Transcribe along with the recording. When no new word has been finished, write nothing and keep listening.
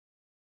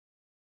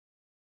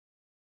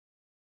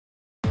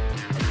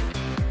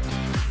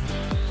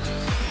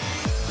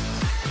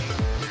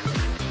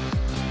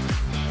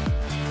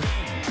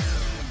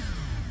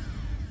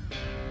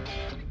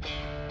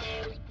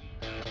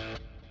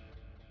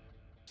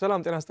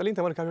ሰላም ጤና ይስጥልኝ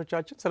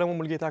ተመልካቾቻችን ሰለሞን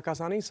ሙልጌታ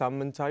ካሳነኝ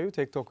ሳምንታዩ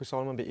TechTalk With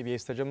Solomon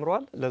በኢቢኤስ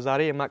ተጀምሯል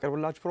ለዛሬ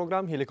የማቀርብላችሁ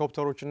ፕሮግራም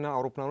ሄሊኮፕተሮችና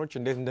አውሮፕላኖች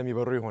እንዴት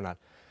እንደሚበሩ ይሆናል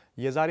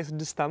የዛሬ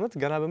 6 ዓመት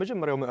ገና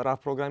በመጀመሪያው ምዕራፍ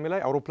ፕሮግራሜ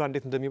ላይ አውሮፕላን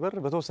እንዴት እንደሚበር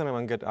በተወሰነ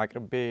መንገድ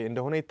አቅርቤ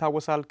እንደሆነ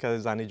ይታወሳል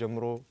ከዛኔ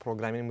ጀምሮ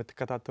ፕሮግራሜን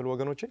የምትከታተሉ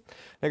ወገኖቼ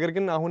ነገር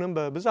ግን አሁንም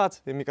በብዛት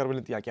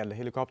የሚቀርብልን ጥያቄ አለ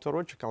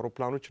ሄሊኮፕተሮች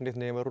ከአውሮፕላኖች እንዴት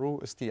እንደሚበሩ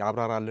እስቲ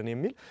አብራራልን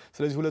የሚል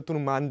ስለዚህ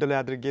ሁለቱንም አንድ ላይ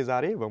አድርጌ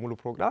ዛሬ በሙሉ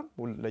ፕሮግራም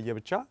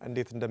ለየብቻ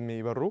እንዴት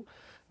እንደሚበሩ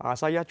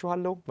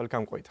አሳያችኋለሁ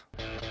መልካም ቆይታ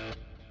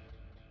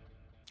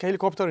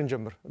ከሄሊኮፕተር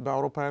እንጀምር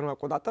በአውሮፓውያኑ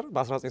አቆጣጠር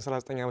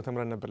በ1939 ዓመተ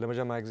ምህረት ነበር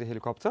ለመጀመሪያ ጊዜ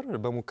ሄሊኮፕተር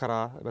በሙከራ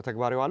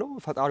በተግባር የዋለው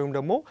ፈጣሪውም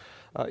ደግሞ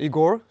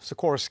ኢጎር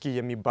ሲኮርስኪ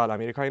የሚባል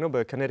አሜሪካዊ ነው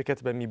በኮኔቲከት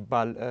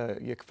በሚባል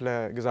የክፍለ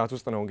ግዛት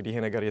ውስጥ ነው እንግዲህ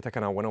ይሄ ነገር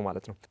የተከናወነው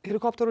ማለት ነው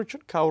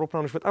ሄሊኮፕተሮችን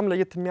ከአውሮፕላኖች በጣም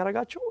ለየት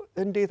የሚያደርጋቸው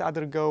እንዴት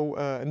አድርገው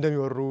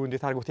እንደሚወሩ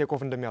እንዴት አድርገው ቴክ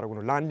ኦፍ እንደሚያደርጉ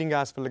ነው ላንዲንግ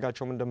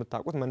አያስፈልጋቸውም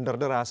እንደምታውቁት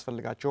መንደርደር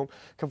አያስፈልጋቸውም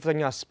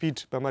ከፍተኛ ስፒድ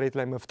በመሬት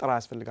ላይ መፍጠር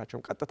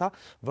አያስፈልጋቸውም ቀጥታ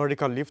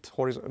ቨርቲካል ሊፍት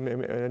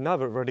እና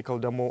ቨርቲካል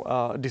ደግሞ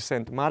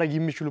ዲሰንት ማድረግ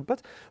የሚችሉበት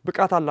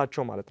ብቃት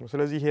አላቸው ማለት ነው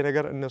ስለዚህ ይሄ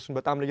ነገር እነሱን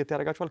በጣም ለየት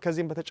ያደርጋቸዋል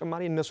ከዚህም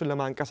በተጨማሪ እነሱን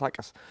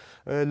ለማንቀሳቀስ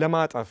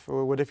ለማጠፍ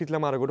ወደፊት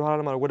ለማድረግ ወደ ኋላ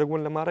ለማድረግ ወደ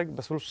ጎን ለማድረግ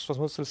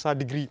በ360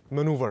 ዲግሪ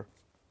ማኑቨር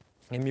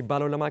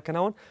የሚባለው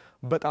ለማከናወን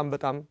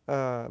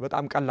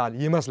በጣም ቀላል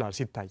ይመስላል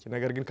ሲታይ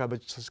ነገር ግን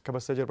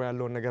ከበስተጀርባ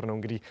ያለው ነገር ነው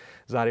እንግዲህ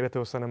ዛሬ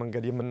በተወሰነ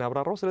መንገድ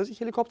የምናብራራው ስለዚህ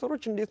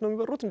ሄሊኮፕተሮች እንዴት ነው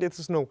የሚበሩት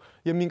እንዴትስ ነው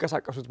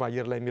የሚንቀሳቀሱት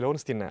በአየር ላይ የሚለውን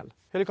እስቲ እናያለን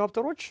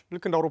ሄሊኮፕተሮች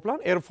ልክ እንደ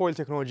አውሮፕላን ኤርፎይል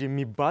ቴክኖሎጂ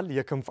የሚባል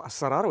የክንፍ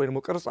አሰራር ወይ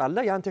ደግሞ ቅርጽ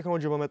አለ ያን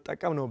ቴክኖሎጂ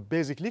በመጠቀም ነው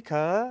ቤዚክሊ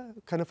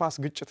ከንፋስ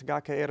ግጭት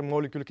ጋር ከኤር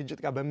ሞለኪውል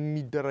ግጭት ጋር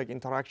በሚደረግ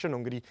ኢንተራክሽን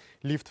ነው እንግዲህ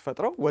ሊፍት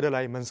ፈጥረው ወደ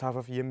ላይ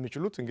መንሳፈፍ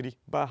የሚችሉት እንግዲህ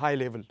በሃይ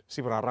ሌቭል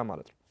ሲብራራ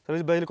ማለት ነው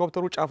ስለዚህ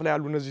በሄሊኮፕተሩ ጫፍ ላይ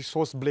ያሉ እነዚህ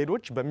 3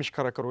 ብሌዶች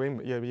በሚሽከረከሩ ወይም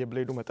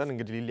የብሌዱ መጠን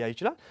እንግዲህ ሊለያይ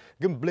ይችላል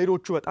ግን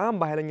ብሌዶቹ በጣም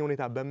በኃይለኛ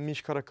ሁኔታ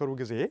በሚሽከረከሩ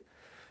ጊዜ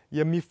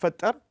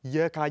የሚፈጠር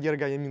ከአየር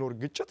ጋር የሚኖር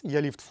ግጭት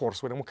የሊፍት ፎርስ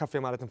ወይ ደግሞ ከፍ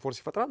የማለትን ፎርስ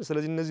ይፈጥራል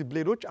ስለዚህ እነዚህ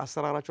ብሌዶች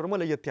አሰራራቸው ደግሞ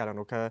ለየት ያለ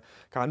ነው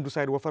ከአንዱ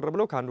ሳይድ ወፈር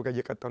ብለው ከአንዱ ጋር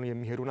እየቀጠኑ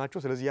የሚሄዱ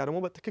ናቸው ስለዚህ ያ ደግሞ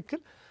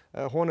በትክክል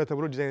ሆነ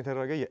ተብሎ ዲዛይን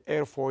የተደረገ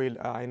የኤርፎይል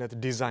አይነት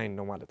ዲዛይን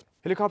ነው ማለት ነው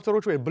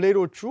ሄሊኮፕተሮቹ ወይ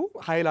ብሌዶቹ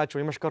ኃይላቸው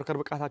የመሽከርከር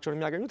ብቃታቸውን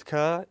የሚያገኙት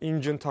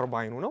ከኢንጂን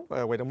ተርባይኑ ነው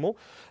ወይ ደግሞ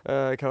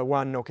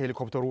ከዋናው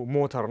ከሄሊኮፕተሩ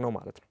ሞተር ነው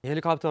ማለት ነው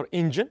የሄሊኮፕተር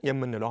ኢንጂን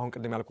የምንለው አሁን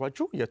ቅድም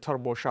ያልኳችሁ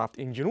የቱርቦ ሻፍት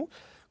ኢንጂኑ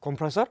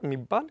ኮምፕረሰር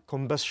የሚባል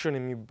ኮምበስሽን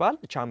የሚባል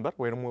ቻምበር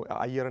ወይ ደግሞ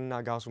አየርና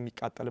ጋዙ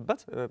የሚቃጠልበት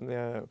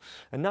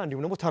እና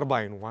እንዲሁም ደግሞ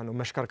ተርባይኑ ዋናው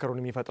መሽከርከሩን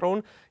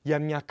የሚፈጥረውን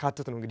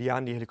የሚያካትት ነው እንግዲህ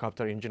ያን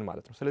የሄሊኮፕተር ኢንጂን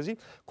ማለት ነው ስለዚህ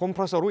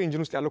ኮምፕረሰሩ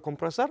ኢንጂን ውስጥ ያለው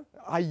ኮምፕረሰር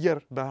አየር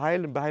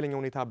በኃይለኛ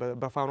ሁኔታ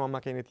በፋኑ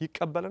አማካኝነት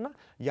ይቀበልና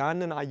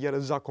ያንን አየር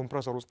እዛ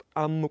ኮምፕረሰር ውስጥ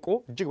አምቆ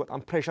እጅግ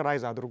በጣም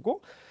ፕሬሸራይዝ አድርጎ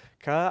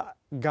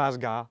ከጋዝ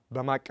ጋር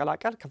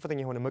በማቀላቀል ከፍተኛ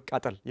የሆነ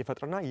መቃጠል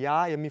ይፈጥርና ያ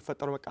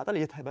የሚፈጠረው መቃጠል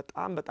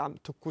በጣም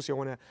ትኩስ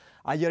የሆነ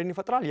አየርን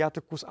ይፈጥራል ያ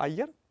ትኩስ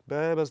አየር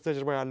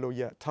በበስተጀርባ ያለው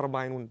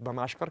የተርባይኑን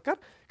በማሽከርከር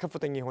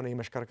ከፍተኛ የሆነ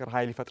የመሽከርከር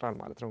ኃይል ይፈጥራል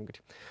ማለት ነው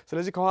እንግዲህ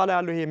ስለዚህ ከኋላ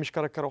ያለው ይሄ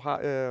የሚሽከረከረው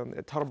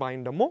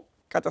ተርባይን ደግሞ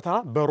ቀጥታ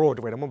በሮድ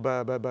ወይ ደግሞ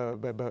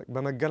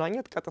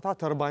በመገናኘት ቀጥታ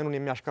ተርባይኑን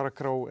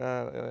የሚያሽከረክረው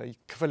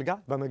ክፍል ጋር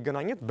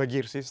በመገናኘት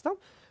በጊር ሲስተም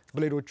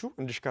ብሌዶቹ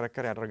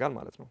እንዲሽከረከር ያደርጋል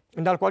ማለት ነው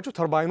እንዳልኳችሁ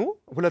ተርባይኑ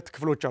ሁለት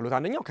ክፍሎች አሉት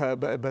አንደኛው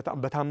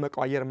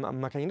በታመቀው አየር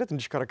አማካኝነት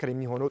እንዲሽከረከር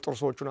የሚሆነው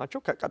ጥርሶቹ ናቸው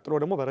ቀጥሎ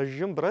ደግሞ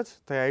በረጅም ብረት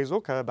ተያይዞ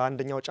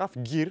በአንደኛው ጫፍ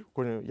ጊር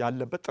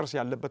ያለበት ጥርስ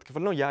ያለበት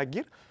ክፍል ነው ያ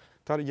ጊር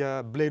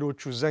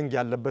የብሌዶቹ ዘንግ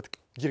ያለበት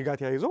ጊር ጋር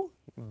ተያይዞ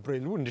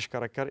ብሌዱ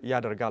እንዲሽከረከር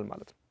ያደርጋል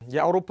ማለት ነው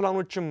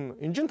የአውሮፕላኖችም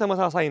ኢንጂን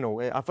ተመሳሳይ ነው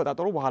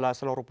አፈጣጠሩ በኋላ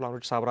ስለ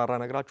አውሮፕላኖች ሳብራራ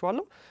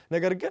ነግራችኋለሁ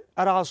ነገር ግን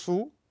ራሱ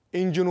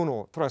ኢንጂኑ ነው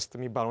ትረስት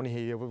የሚባለው ይሄ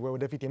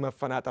ወደፊት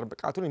የመፈናጠር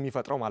ብቃቱን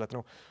የሚፈጥረው ማለት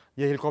ነው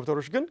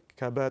የሄሊኮፕተሮች ግን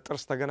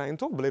በጥርስ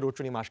ተገናኝቶ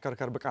ብሌዶቹን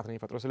የማሽከርከር ብቃት ነው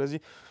የሚፈጥረው ስለዚህ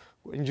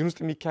ኢንጂን ውስጥ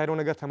የሚካሄደው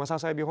ነገር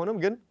ተመሳሳይ ቢሆንም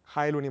ግን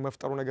ኃይሉን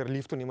የመፍጠሩ ነገር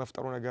ሊፍቱን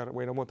የመፍጠሩ ነገር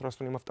ወይ ደግሞ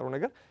ትረስቱን የመፍጠሩ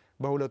ነገር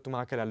በሁለቱ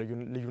መካከል ያለው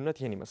ልዩነት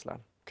ይሄን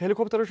ይመስላል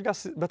ከሄሊኮፕተሮች ጋር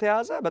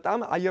በተያያዘ በጣም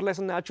አየር ላይ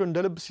ስናያቸው እንደ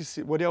ልብ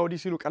ወዲያ ወዲህ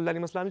ሲሉ ቀላል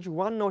ይመስላል እንጂ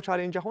ዋናው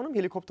ቻሌንጅ አሁንም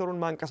ሄሊኮፕተሩን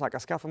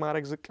ማንቀሳቀስ ከፍ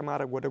ማድረግ ዝቅ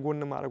ማድረግ ወደ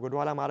ጎን ማድረግ ወደ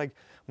ኋላ ማድረግ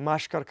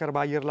ማሽከርከር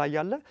በአየር ላይ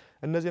ያለ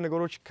እነዚህ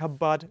ነገሮች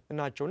ከባድ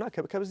ናቸውና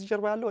ከዚህ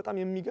ጀርባ ያለው በጣም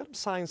የሚገርም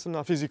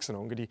ሳይንስና ፊዚክስ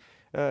ነው እንግዲህ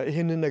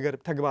ይሄንን ነገር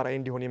ተግባራዊ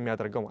እንዲሆን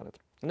የሚያደርገው ማለት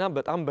ነው እና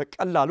በጣም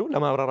በቀላሉ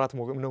ለማብራራት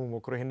ነው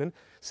ሞክሮ ይሄንን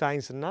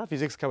ሳይንስና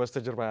ፊዚክስ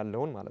ከበስተጀርባ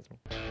ያለውን ማለት ነው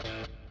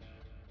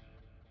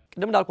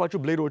ቅድም እንዳልኳችሁ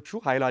ብሌዶቹ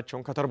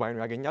ኃይላቸውን ከተርባይኑ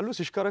ያገኛሉ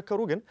ሲሽከረከሩ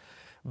ግን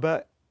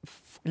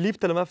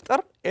በሊፍት ለመፍጠር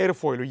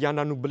ኤርፎይሉ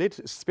እያንዳንዱ ብሌድ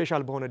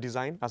ስፔሻል በሆነ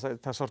ዲዛይን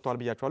ተሰርቷል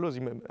ብያችኋለሁ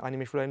እዚህ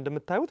አኒሜሽኑ ላይ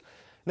እንደምታዩት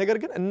ነገር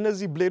ግን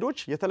እነዚህ ብሌዶች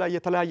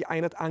የተለያየ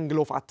አይነት አንግል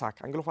ኦፍ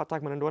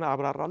አታክ ምን እንደሆነ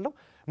አብራራለሁ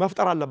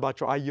መፍጠር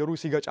አለባቸው አየሩ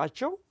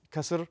ሲገጫቸው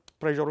ከስር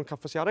ፕሬሸሩን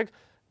ከፍ ሲያደርግ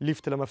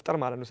ሊፍት ለመፍጠር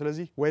ማለት ነው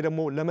ስለዚህ ወይ ደግሞ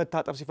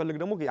ለመታጠፍ ሲፈልግ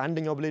ደግሞ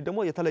አንደኛው ብሌድ ደግሞ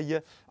የተለየ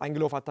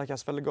አንግል ኦፍ አታክ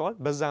ያስፈልገዋል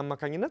በዛ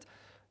አማካኝነት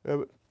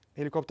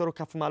ሄሊኮፕተሩ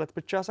ከፍ ማለት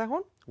ብቻ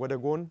ሳይሆን ወደ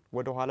ጎን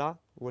ወደ ኋላ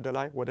ወደ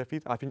ላይ ወደ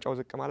ፊት አፍንጫው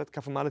ዝቅ ማለት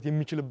ከፍ ማለት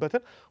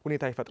የሚችልበትን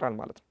ሁኔታ ይፈጥራል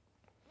ማለት ነው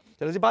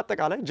ስለዚህ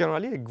በአጠቃላይ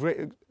ጀነራሊ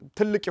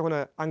ትልቅ የሆነ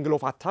አንግል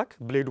ኦፍ አታክ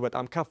ብሌዱ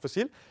በጣም ከፍ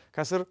ሲል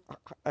ከስር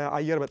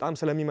አየር በጣም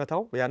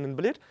ስለሚመታው ያንን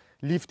ብሌድ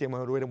ሊፍት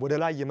የማድረግ ወይ ወደ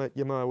ላይ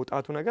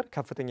የመውጣቱ ነገር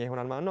ከፍተኛ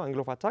ይሆናል ማለት ነው።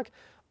 አንግል ኦፍ አታክ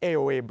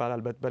AOA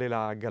ይባላል በሌላ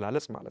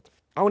አገላለጽ ማለት ነው።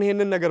 አሁን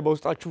ይሄንን ነገር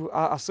በውስጣችሁ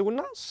አስቡና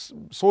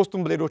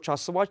ሶስቱም ብሌዶች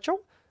አስቧቸው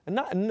እና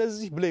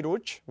እነዚህ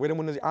ብሌዶች ወይ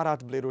ደግሞ እነዚህ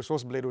አራት ብሌዶች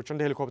ሶስት ብሌዶች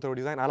እንደ ሄሊኮፕተሩ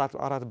ዲዛይን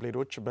አራት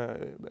ብሌዶች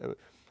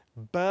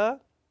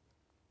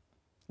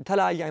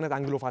በተለያየ አይነት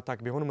አንግል ኦፍ አታክ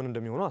ቢሆኑ ምን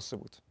እንደሚሆኑ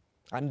አስቡት።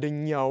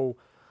 አንደኛው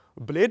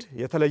ብሌድ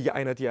የተለየ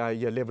አይነት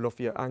የሌቭል ኦፍ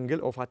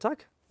አንግል ኦፍ አታክ፣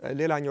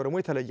 ሌላኛው ደግሞ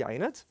የተለየ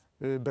አይነት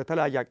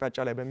በተለያየ አቅጣጫ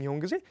ላይ በሚሆን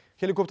ጊዜ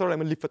ሄሊኮፕተሩ ላይ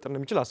ምን ሊፈጠር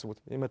እንደሚችል አስቡት።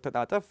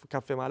 የመተጣጠፍ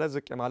ከፍ ማለት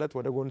ዝቅ ማለት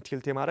ወደ ጎን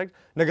ቲልት የማድረግ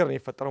ነገር ነው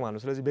የሚፈጠረው ማለት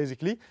ነው። ስለዚህ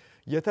ቤዚክሊ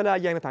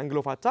የተለያየ አይነት አንግል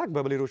ኦፍ አታክ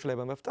በብሌዶች ላይ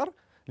በመፍጠር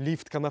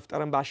ሊፍት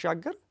ከመፍጠርን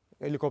ባሻገር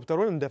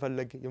ሄሊኮፕተሩን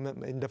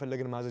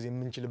እንደፈለግን ማዘዝ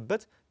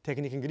የምንችልበት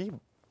ቴክኒክ እንግዲህ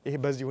ይሄ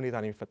በዚህ ሁኔታ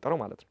ነው የሚፈጠረው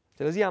ማለት ነው።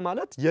 ስለዚህ ያ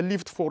ማለት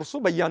የሊፍት ፎርሱ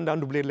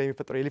በእያንዳንዱ ብሌድ ላይ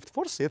የሚፈጠረው የሊፍት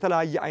ፎርስ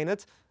የተለያየ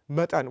አይነት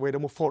መጠን ወይ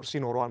ደግሞ ፎርስ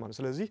ይኖረዋል ማለት ነው።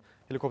 ስለዚህ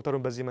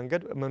ሄሊኮፕተሩን በዚህ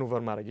መንገድ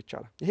ማኑቨር ማድረግ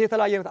ይቻላል። ይሄ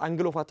የተለያየ አይነት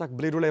አንግል ኦፍ አታክ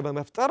ብሌዱ ላይ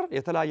በመፍጠር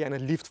የተለያየ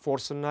አይነት ሊፍት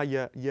ፎርስ እና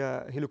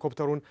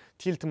የሄሊኮፕተሩን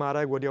ቲልት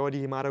ማድረግ ወዲያ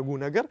ወዲህ ማድረጉ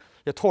ነገር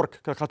የቶርክ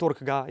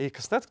ከቶርክ ጋር ይሄ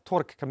ክስተት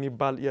ቶርክ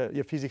ከሚባል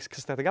የፊዚክስ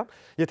ክስተት ጋር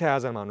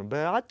የተያያዘ ማለት ነው።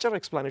 በአጭር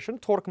ኤክስፕላኔሽን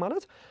ቶርክ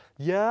ማለት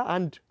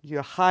የአንድ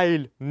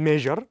የኃይል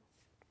ሜዠር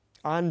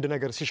አንድ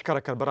ነገር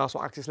ሲሽከረከር በራሱ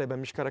አክሲስ ላይ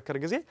በሚሽከረከር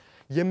ጊዜ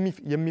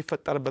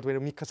የሚፈጠርበት ወይ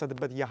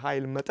የሚከሰትበት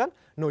የኃይል መጠን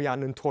ነው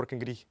ያንን ቶርክ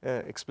እንግዲህ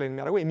ኤክስፕሌን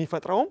የሚያደርገው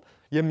የሚፈጥረውም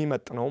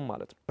የሚመጥነውም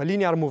ማለት ነው።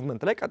 በሊኒየር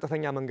ሙቭመንት ላይ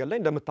ቀጥተኛ መንገድ ላይ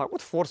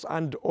እንደምታውቁት ፎርስ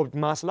አንድ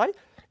ማስ ላይ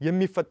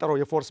የሚፈጠረው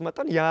የፎርስ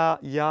መጠን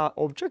ያ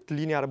ኦብጀክት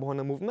ሊኒየር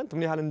በሆነ ሙቭመንት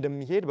ምን ያህል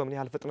እንደሚሄድ በምን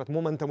ያህል ፍጥነት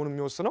ሞመንተሙን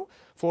የሚወስነው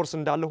ፎርስ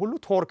እንዳለ ሁሉ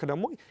ቶርክ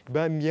ደግሞ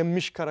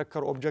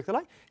የሚሽከረከር ኦብጀክት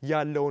ላይ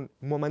ያለውን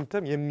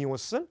ሞመንተም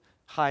የሚወስን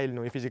ኃይል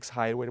ነው የፊዚክስ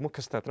ኃይል ወይ ደግሞ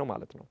ክስተት ነው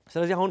ማለት ነው።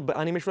 ስለዚህ አሁን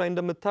በአኒሜሽኑ ላይ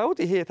እንደምታዩት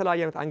ይሄ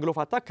የተለያየ አይነት አንግል ኦፍ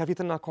አታክ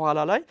ከፊትና ከኋላ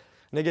ላይ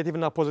ኔጌቲቭ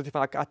እና ፖዚቲቭ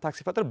አታክ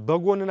ሲፈጥር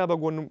በጎንና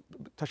በጎን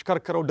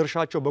ተሽከርከረው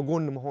ድርሻቸው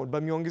በጎን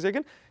በሚሆን ጊዜ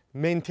ግን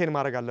ሜንቴን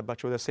ማድረግ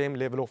አለባቸው the same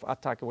level of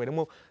attack ወይ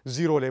ደግሞ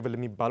ዚሮ ሌቭል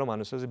የሚባለው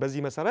ማለት ነው። ስለዚህ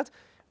በዚህ መሰረት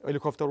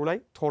ሄሊኮፕተሩ ላይ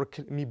ቶርክ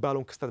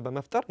የሚባለውን ክስተት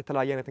በመፍጠር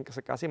የተለያየ አይነት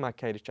እንቅስቃሴ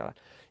ማካሄድ ይቻላል።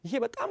 ይሄ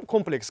በጣም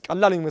ኮምፕሌክስ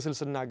ቀላል የሚመስል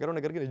ስናገረው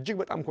ነገር ግን እጅግ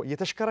በጣም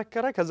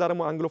የተሽከረከረ ከዛ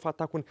ደግሞ አንግል ኦፍ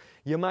አታኩን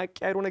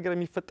የማቀያየሩ ነገር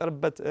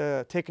የሚፈጠርበት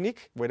ቴክኒክ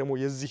ወይ ደግሞ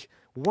የዚህ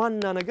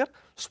ዋና ነገር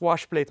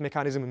ስዋሽ ፕሌት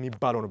ሜካኒዝም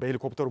የሚባለው ነው።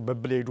 በሄሊኮፕተሩ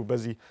በብሌዱ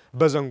በዚህ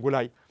በዘንጉ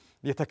ላይ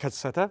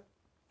የተከሰተ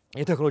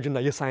የቴክኖሎጂና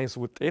የሳይንስ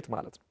ውጤት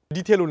ማለት ነው።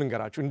 ዲቴሉ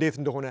ልንገራችሁ እንዴት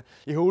እንደሆነ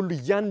ይሄ ሁሉ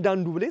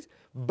እያንዳንዱ ብሌድ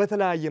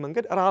በተለያየ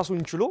መንገድ ራሱን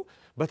ችሎ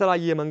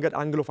በተለያየ መንገድ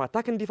አንግል ኦፍ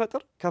አታክ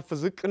እንዲፈጥር ከፍ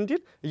ዝቅ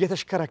እንዲል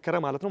እየተሽከረከረ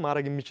ማለት ነው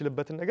ማድረግ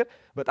የሚችልበትን ነገር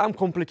በጣም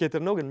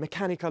ኮምፕሊኬትድ ነው ግን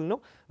ሜካኒካል ነው።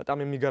 በጣም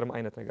የሚገርም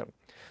አይነት ነገር ነው።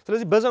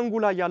 ስለዚህ በዘንጉ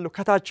ላይ ያለው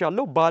ከታች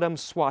ያለው ባረም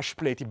ስዋሽ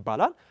ፕሌት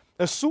ይባላል።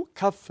 እሱ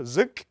ከፍ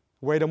ዝቅ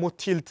ወይ ደግሞ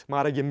ቲልት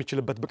ማድረግ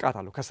የሚችልበት ብቃት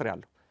አለው ከስር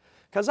ያለው።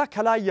 ከዛ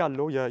ከላይ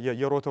ያለው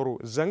የሮተሩ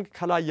ዘንግ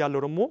ከላይ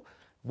ያለው ደግሞ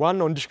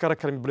ዋናው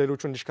እንዲሽከረከር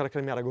ብሌዶቹ እንዲሽከረከር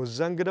የሚያደርገው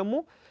ዘንግ ደግሞ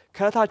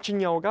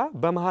ከታችኛው ጋር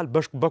በመሃል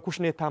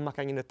በኩሽኔታ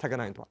አማካኝነት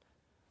ተገናኝቷል።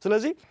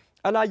 ስለዚህ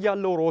ላይ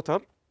ያለው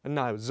ሮተር እና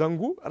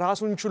ዘንጉ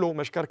ራሱን ችሎ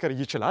መሽከርከር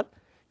ይችላል።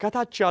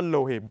 ከታች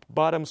ያለው ይሄ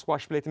ባረም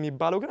ስኳሽ ፕሌት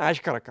የሚባለው ግን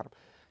አይሽከረከርም።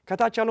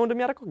 ከታች ያለው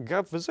እንደሚያደርገው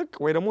ገፍ ዝቅ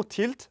ወይ ደግሞ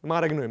ቲልት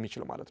ማድረግ ነው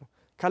የሚችለው ማለት ነው።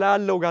 ከላይ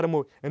ያለው ጋር ደግሞ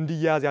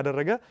እንዲያያዝ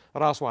ያደረገ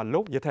ራሱ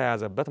አለው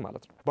የተያያዘበት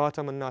ማለት ነው።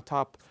 ባተም እና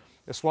ታፕ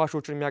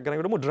ስዋሾቹን የሚያገናኙ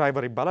ደግሞ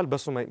ድራይቨር ይባላል።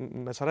 በሱ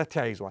መሰረት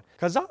ተያይዟል።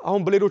 ከዛ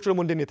አሁን ብሌዶቹ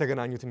ደግሞ እንዴት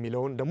የተገናኙት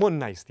የሚለውን ደግሞ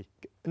እናይ እስቲ።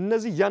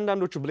 እነዚህ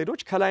እያንዳንዶቹ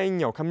ብሌዶች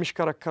ከላይኛው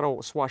ከሚሽከረከረው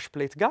ስዋሽ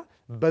ፕሌት ጋር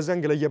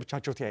በዘንግ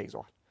ለየብቻቸው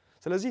ተያይዘዋል።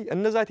 ስለዚህ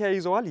እነዛ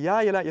ተያይዘዋል። ያ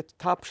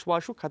የታፕ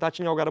ስዋሹ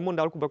ከታችኛው ጋር ደግሞ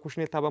እንዳልኩ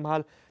በኩሽኔታ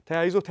በመሃል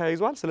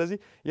ተያይዟል። ስለዚህ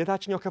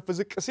የታችኛው ከፍ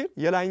ዝቅ ሲል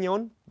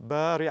የላይኛውን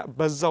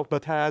በዛው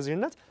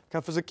በተያያዥነት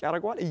ከፍ ዝቅ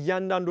ያደርገዋል።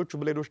 እያንዳንዶቹ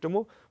ብሌዶች ደግሞ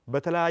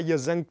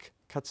በተለያየ ዘንግ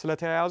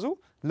ስለተያያዙ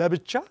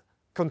ለብቻ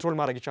ኮንትሮል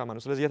ማድረግ ይቻላል ማለት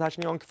ነው። ስለዚህ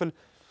የታችኛውን ክፍል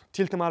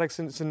ቲልት ማድረግ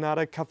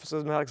ስናደርግ ከፍ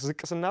ስናደርግ ዝቅ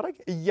ስናደርግ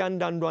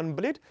እያንዳንዷን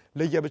ብሌድ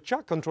ለየብቻ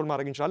ኮንትሮል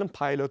ማድረግ እንችላለን።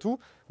 ፓይለቱ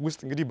ውስጥ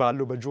እንግዲህ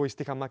ባለው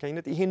በጆይስቲክ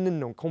አማካኝነት ይሄንን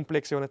ነው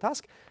ኮምፕሌክስ የሆነ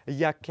ታስክ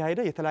እያካሄደ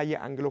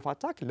የተለያየ አንግል ኦፍ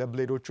አታክ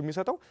ለብሌዶቹ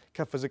የሚሰጠው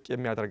ከፍ ዝቅ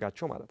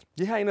የሚያደርጋቸው ማለት ነው።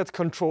 ይህ አይነት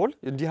ኮንትሮል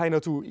እንዲህ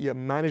አይነቱ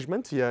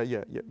የማኔጅመንት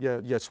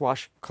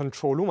የስዋሽ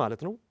ኮንትሮሉ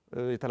ማለት ነው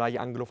የተለያየ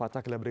አንግል ኦፍ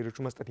አታክ ለብሌዶቹ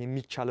መስጠት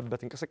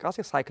የሚቻልበት እንቅስቃሴ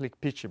ሳይክሊክ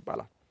ፒች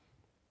ይባላል።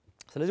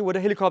 ስለዚህ ወደ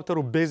ሄሊኮፕተሩ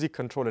ቤዚክ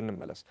ኮንትሮል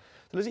እንመለስ።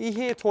 ስለዚህ ይሄ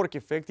ቶርክ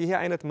ኢፌክት ይሄ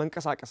አይነት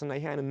መንቀሳቀስና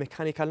ይሄ አይነት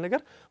ሜካኒካል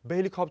ነገር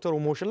በሄሊኮፕተሩ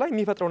ሞሽን ላይ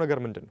የሚፈጥረው ነገር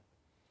ምንድነው?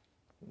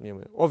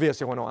 ኦብቪየስ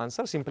የሆነው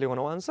አንሰር ሲምፕል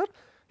የሆነው አንሰር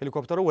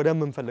ሄሊኮፕተሩ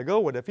ወደምንፈልገው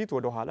ወደፊት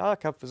ወደ ኋላ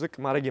ከፍ ዝቅ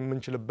ማድረግ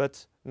የምንችልበት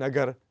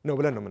ነገር ነው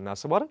ብለን ነው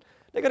የምናስበው አይደል?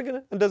 ነገር ግን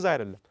እንደዛ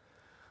አይደለም።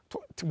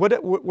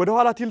 ወደ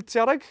ኋላ ቲልት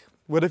ሲያደርግ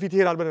ወደፊት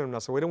ይሄዳል ብለን ነው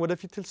የምናስበው ወይ ደግሞ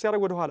ወደፊት ቲልት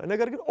ሲያደርግ ወደ ኋላ።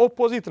 ነገር ግን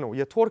ኦፖዚት ነው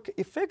የቶርክ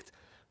ኢፌክት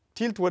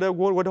ቲልት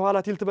ወደ ኋላ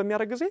ቲልት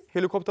በሚያደርግ ጊዜ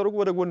ሄሊኮፕተሩ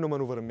ወደ ጎን ነው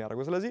ማኑቨር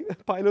የሚያደርገው። ስለዚህ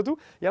ፓይለቱ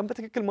ያን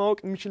በትክክል ማወቅ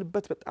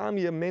የሚችልበት በጣም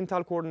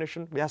የሜንታል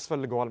ኮኦርዲኔሽን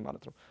ያስፈልገዋል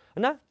ማለት ነው።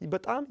 እና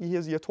በጣም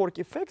ይሄ የቶርክ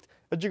ኢፌክት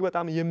እጅግ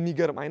በጣም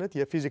የሚገርም አይነት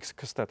የፊዚክስ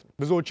ክስተት ነው።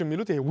 ብዙዎች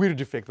የሚሉት ይሄ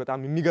ዊርድ ኢፌክት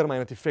በጣም የሚገርም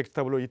አይነት ኢፌክት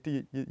ተብሎ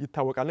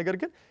ይታወቃል። ነገር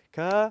ግን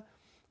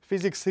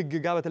ከፊዚክስ ህግ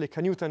ጋር በተለይ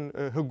ከኒውተን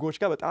ህጎች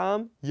ጋር በጣም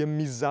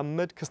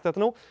የሚዛመድ ክስተት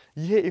ነው።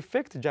 ይሄ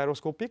ኢፌክት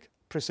ጃይሮስኮፒክ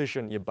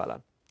ፕሪሲሽን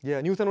ይባላል።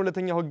 የኒውተን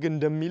ሁለተኛው ህግ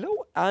እንደሚለው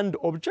አንድ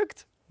ኦብጀክት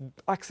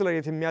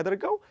አክሰለሬት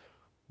የሚያደርገው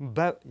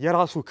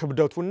የራሱ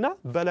ክብደቱና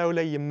በላዩ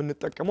ላይ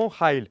የምንጠቀመው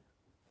ኃይል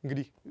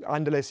እንግዲህ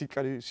አንድ ላይ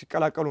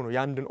ሲቀላቀሉ ነው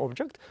የአንድን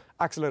ኦብጀክት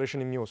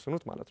አክሰለሬሽን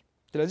የሚወስኑት ማለት ነው።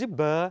 ስለዚህ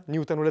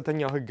በኒውተን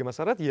ሁለተኛው ህግ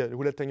መሰረት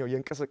የሁለተኛው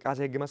የእንቅስቃሴ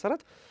ህግ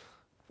መሰረት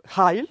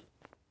ኃይል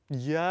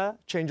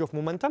የቼንጅ ኦፍ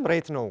ሞመንተም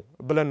ሬት ነው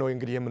ብለን ነው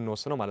እንግዲህ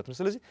የምንወስነው ማለት ነው።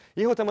 ስለዚህ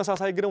ይሄው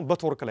ተመሳሳይ ህግ ደግሞ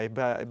በቶርክ ላይ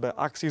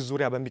በአክሲስ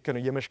ዙሪያ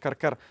በሚከነው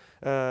የመሽከርከር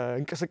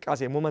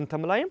እንቅስቃሴ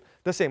ሞመንተም ላይም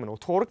ደሴም ነው።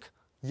 ቶርክ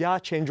ያ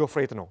ቼንጅ ኦፍ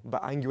ሬት ነው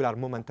በአንጉላር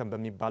ሞመንተም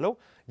በሚባለው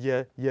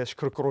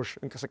የሽክርክሮሽ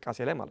እንቅስቃሴ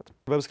ላይ ማለት ነው።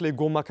 በብስክሌት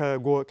ጎማ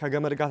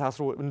ከገመድ ጋር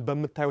ታስሮ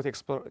በምታዩት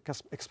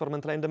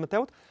ኤክስፐሪመንት ላይ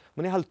እንደምታዩት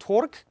ምን ያህል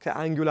ቶርክ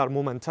ከአንጉላር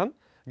ሞመንተም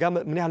ጋር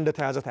ምን ያህል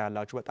እንደተያዘ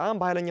ታያላችሁ። በጣም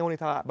በኃይለኛ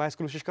ሁኔታ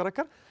ባይስክሉ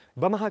ሲሽከረከር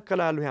በመሐከል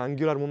ያለው ይሄ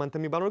አንጉላር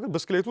ሞመንተም የሚባለው ነገር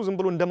ብስክሌቱ ዝም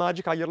ብሎ እንደ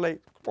ማጂክ አየር ላይ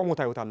ቆሞ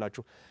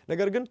ታዩታላችሁ።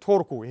 ነገር ግን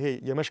ቶርኩ ይሄ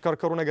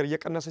የመሽከርከሩ ነገር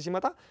እየቀነሰ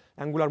ሲመጣ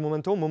አንጉላር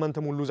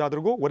ሞመንተሙን ሉዝ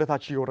አድርጎ ወደ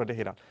ታች እየወረደ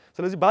ይሄዳል።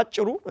 ስለዚህ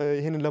ባጭሩ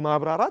ይሄንን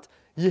ለማብራራት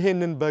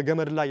ይሄንን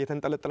በገመድ ላይ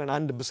የተንጠለጠለን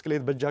አንድ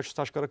ብስክሌት በእጃችሁ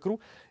ታሽከረክሩ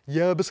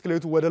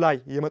የብስክሌቱ ወደ ላይ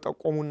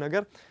የመጠቆሙን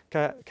ነገር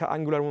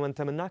ከአንጉላር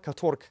ሞመንተምና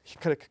ከቶርክ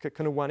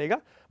ክንዋኔ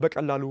ጋር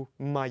በቀላሉ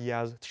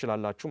ማያያዝ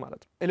ትችላላችሁ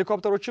ማለት ነው።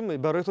 ሄሊኮፕተሮችም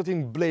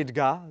በሮቴቲንግ ብሌድ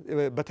ጋር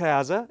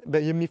በተያያዘ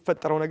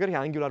የሚፈጠረው ነገር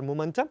የአንጉላር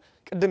ሞመንተም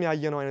ቅድም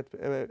ያየነው አይነት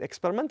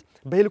ኤክስፐሪመንት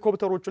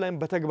በሄሊኮፕተሮቹ ላይም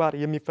በተግባር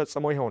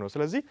የሚፈጸመው ይሄው ነው።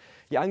 ስለዚህ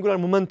የአንጉላር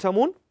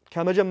ሞመንተሙን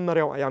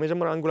የመጀመሪያው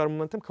አንጉላር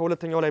ሞመንተም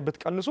ከሁለተኛው ላይ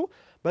ብትቀንሱ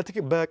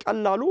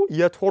በቀላሉ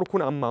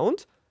የቶርኩን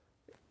አማውንት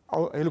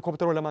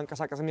ሄሊኮፕተሩን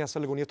ለማንቀሳቀስ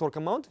የሚያስፈልገውን የቶርክ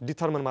አማውንት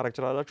ዲተርሚን ማድረግ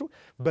ትችላላችሁ።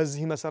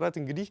 በዚህ መሰረት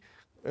እንግዲህ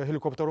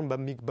ሄሊኮፕተሩን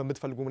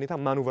በምትፈልጉ ሁኔታ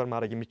ማኑቨር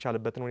ማድረግ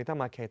የሚቻልበትን ሁኔታ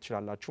ማካሄድ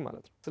ትችላላችሁ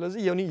ማለት ነው። ስለዚህ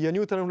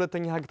የኒውተን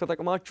ሁለተኛ ህግ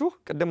ተጠቅማችሁ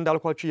ቅድም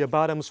እንዳልኳችሁ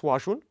የባረም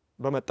ስዋሹን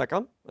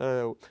በመጠቀም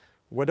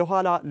ወደ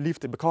ኋላ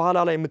ሊፍት ከኋላ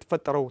ላይ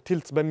የምትፈጠረው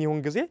ቲልት በሚሆን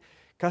ጊዜ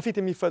ከፊት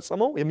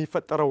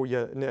የሚፈጠረው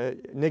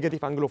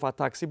የኔጌቲቭ አንግል ኦፍ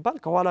አታክ ሲባል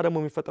ከኋላ ደግሞ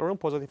የሚፈጠረው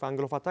ፖዚቲቭ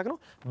አንግል ኦፍ አታክ ነው።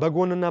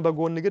 በጎንና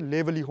በጎን ግን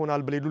ሌቭል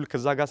ይሆናል ብሌዱ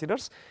ከዛ ጋር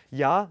ሲደርስ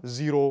ያ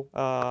ዚሮ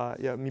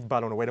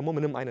የሚባለው ነው ወይ ደግሞ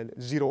ምንም አይነት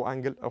ዚሮ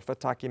አንግል ኦፍ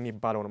አታክ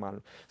የሚባለው ነው ማለት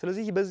ነው።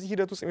 ስለዚህ በዚህ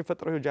ሂደት ውስጥ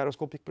የሚፈጠረው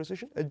የጃይሮስኮፒክ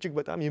ፕሬሲሽን እጅግ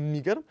በጣም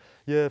የሚገርም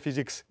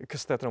የፊዚክስ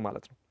ክስተት ነው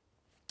ማለት ነው።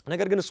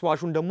 ነገር ግን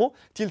ስዋሹን ደግሞ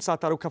ቲልት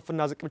ሳታረጉ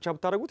ከፍና ዝቅ ብቻ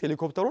ብታደርጉት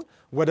ሄሊኮፕተሩን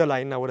ወደ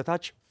ላይና ወደ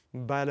ታች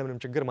ባለምንም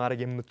ችግር ማድረግ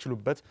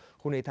የምትችሉበት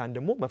ሁኔታን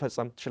ደግሞ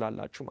መፈጸም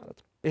ትችላላችሁ ማለት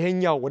ነው።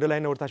 ይሄኛው ወደ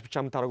ላይና ወደ ታች ብቻ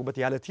የምታደርጉበት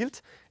ያለ ቲልት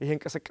ይሄ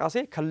እንቅስቃሴ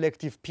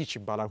ኮሌክቲቭ ፒች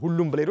ይባላል።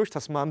 ሁሉም ብሌዶች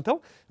ተስማምተው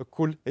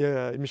እኩል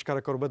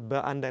የሚሽከረከሩበት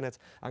በአንድ አይነት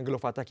አንግል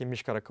ኦፍ አታክ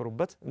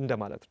የሚሽከረከሩበት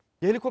እንደማለት ነው።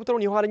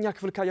 የሄሊኮፕተሩን የኋለኛ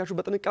ክፍል ካያችሁ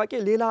በጥንቃቄ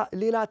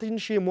ሌላ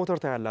ትንሽ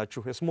ሞተር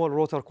ታያላችሁ። ስሞል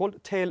ሮተር ኮልድ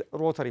ቴል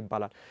ሮተር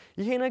ይባላል።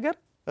 ይሄ ነገር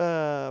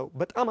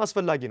በጣም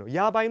አስፈላጊ ነው።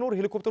 ያ ባይኖር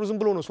ሄሊኮፕተሩ ዝም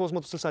ብሎ ነው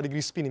 360 ዲግሪ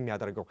ስፒን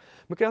የሚያደርገው።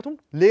 ምክንያቱም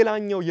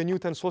ሌላኛው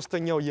የኒውተን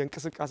ሶስተኛው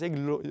የእንቅስቃሴ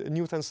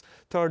ኒውተንስ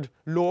ተርድ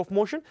ሎ ኦፍ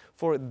ሞሽን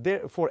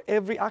for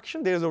every action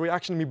there is a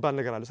reaction የሚባል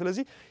ነገር አለ።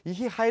 ስለዚህ ይሄ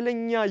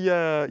ኃይለኛ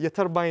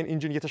የተርባይን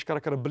ኢንጂን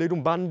እየተሽከረከረ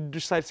ብሌዱን በአንድ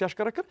ሳይድ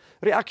ሲያሽከረክር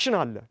ሪአክሽን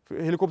አለ።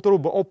 ሄሊኮፕተሩ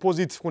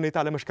በኦፖዚት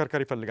ሁኔታ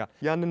ለመሽከርከር ይፈልጋል።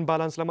 ያንን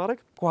ባላንስ ለማድረግ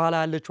ከኋላ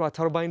ያለችው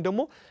ተርባይን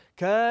ደግሞ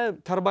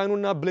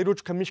ከተርባይኑና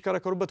ብሌዶቹ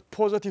ከሚሽከረከሩበት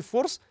ፖዚቲቭ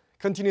ፎርስ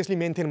ኮንቲኒዩስሊ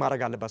ሜንቴን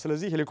ማድረግ አለበት።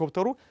 ስለዚህ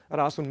ሄሊኮፕተሩ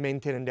ራሱን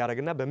ሜንቴን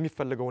እንዲያደርግና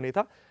በሚፈልገው ሁኔታ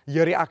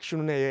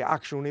የሪአክሽኑና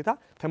የአክሽኑ ሁኔታ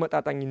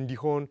ተመጣጣኝ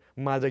እንዲሆን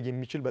ማድረግ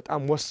የሚችል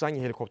በጣም ወሳኝ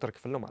የሄሊኮፕተር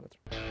ክፍል ነው ማለት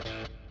ነው።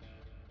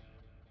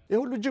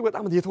 የሁሉ እጅግ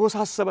በጣም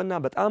የተወሳሰበና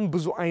በጣም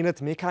ብዙ አይነት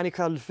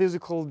ሜካኒካል፣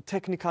 ፊዚካል፣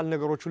 ቴክኒካል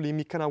ነገሮች ሁሉ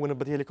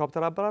የሚከናወንበት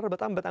የሄሊኮፕተር አበራር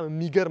በጣም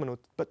የሚገርም ነው።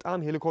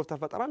 በጣም ሄሊኮፕተር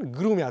ፈጠራን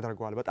ግሩም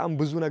ያደርገዋል። በጣም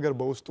ብዙ ነገር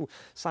በውስጡ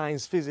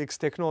ሳይንስ፣ ፊዚክስ፣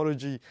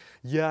 ቴክኖሎጂ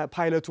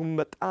የፓይለቱም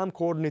በጣም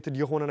ኮኦርዲኔትድ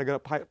የሆነ ነገር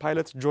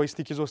ፓይለት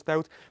ጆይስቲክ ይዞ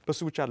ስታዩት በሱ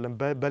ብቻ አይደለም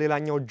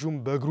በሌላኛው እጁም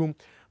በእግሩም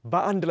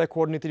በአንድ ላይ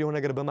ኮኦርዲኔትድ የሆነ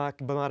ነገር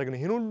በማድረግ ነው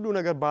ይሄን ሁሉ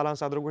ነገር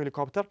ባላንስ አድርጎ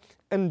ሄሊኮፕተር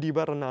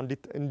እንዲበርና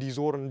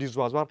እንዲዞር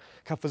እንዲዟዟር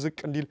ከፍ ዝቅ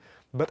እንዲል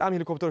በጣም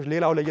ሄሊኮፕተሮች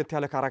ሌላው ለየት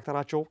ያለ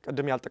ካራክተራቸው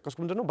ቅድም ያልጠቀስኩ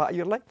ምንድነው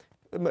በአየር ላይ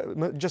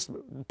ጀስት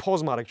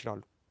ፖዝ ማድረግ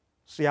ይችላሉ።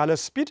 ያለ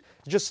ስፒድ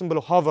ጀስት ብሎ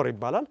ሆቨር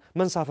ይባላል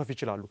መንሳፈፍ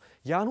ይችላሉ።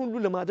 ያን ሁሉ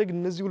ለማድረግ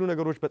እነዚህ ሁሉ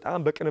ነገሮች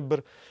በጣም በቅንብር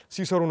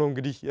ሲሰሩ ነው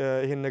እንግዲህ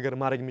ይሄን ነገር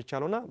ማድረግ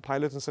የሚቻለውና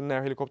ፓይለትን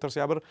ስናየው ሄሊኮፕተር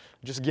ሲያበር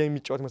ጀስት ጌም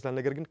የሚጫወት ይመስላል።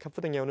 ነገር ግን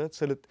ከፍተኛ የሆነ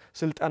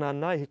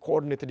ስልጠናና ይሄ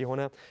ኮኦርዲኔትድ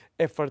የሆነ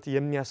ኤፈርት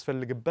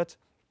የሚያስፈልግበት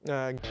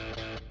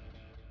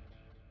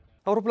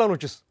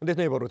አውሮፕላኖችስ እንዴት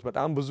ነው የበሩት?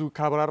 በጣም ብዙ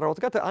ካብራራውት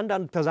ጋር አንድ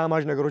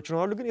ተዛማጅ ነገሮች ነው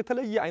አሉ። ግን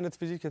የተለየ አይነት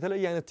ፊዚክስ፣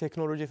 የተለየ አይነት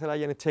ቴክኖሎጂ፣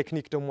 የተለየ አይነት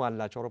ቴክኒክ ደግሞ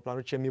አላቸው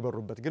አውሮፕላኖች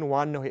የሚበሩበት። ግን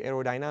ዋናው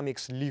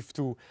የኤሮዳይናሚክስ ሊፍቱ፣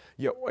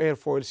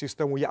 የኤርፎይል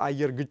ሲስተሙ፣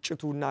 የአየር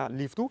ግጭቱና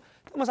ሊፍቱ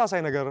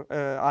ተመሳሳይ ነገር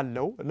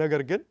አለው።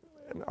 ነገር ግን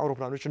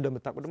አውሮፕላኖች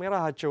እንደምታውቁት ደግሞ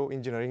የራሳቸው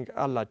ኢንጂነሪንግ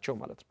አላቸው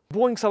ማለት ነው።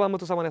 ቦይንግ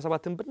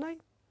 787ን ብናይ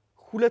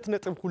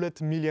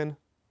 2.2 ሚሊዮን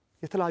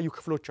የተለያዩ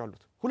ክፍሎች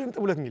አሉት።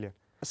 2.2 ሚሊዮን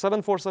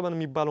 747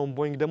 የሚባለውን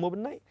ቦይንግ ደግሞ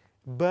ብናይ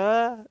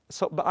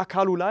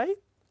በአካሉ ላይ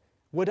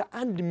ወደ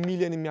 1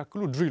 ሚሊዮን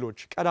የሚያክሉ ድሪሎች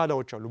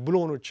ቀዳዳዎች አሉ።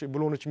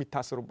 ብሎኖች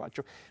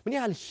የሚታሰሩባቸው ምን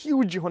ያህል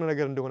ሂውጅ የሆነ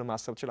ነገር እንደሆነ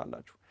ማሰብ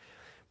ትችላላችሁ።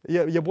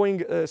 የቦይንግ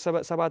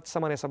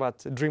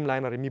 787 ድሪም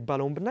ላይነር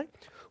የሚባለውን ብናይ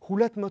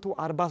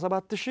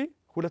 247,000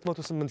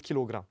 208 ኪሎ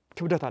ግራም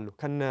ክብደት አለው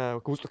ከነ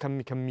ውስጡ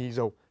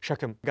ከሚይዘው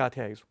ሸክም ጋር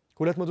ተያይዞ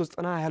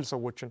 290 ያህል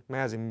ሰዎችን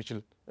መያዝ የሚችል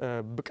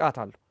ብቃት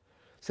አለው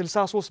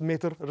 63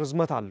 ሜትር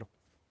ርዝመት አለው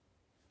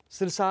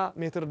 60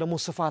 ሜትር ደግሞ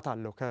ስፋት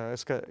አለው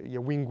እስከ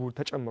የዊንጉ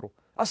ተጨምሮ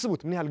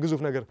አስቡት ምን ያህል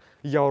ግዙፍ ነገር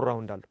እያወራው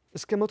እንዳለው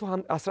እስከ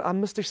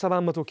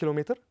 15700 ኪሎ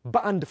ሜትር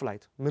በአንድ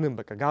ፍላይት ምንም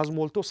በቃ ጋዝ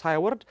ሞልቶ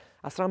ሳይወርድ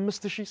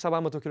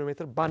 15700 ኪሎ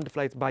ሜትር በአንድ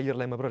ፍላይት በአየር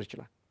ላይ መብረር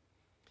ይችላል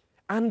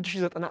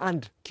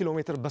 1091 ኪሎ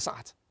ሜትር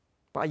በሰዓት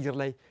በአየር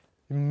ላይ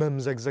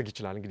መምዘግዘግ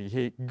ይችላል እንግዲህ ይሄ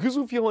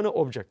ግዙፍ የሆነ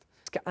ኦብጀክት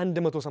እስከ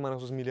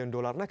 183 ሚሊዮን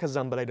ዶላር እና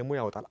ከዛም በላይ ደግሞ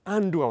ያወጣል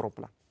አንዱ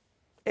አውሮፕላን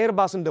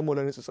ኤርባስን ደግሞ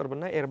ለንጽጽር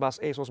ብና ኤርባስ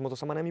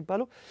A380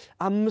 የሚባለው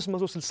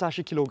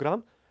 560 ኪሎ ግራም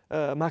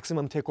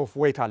ማክሲመም ቴክ ኦፍ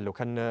ዌይት አለው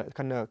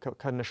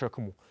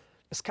ከነሸክሙ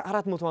እስከ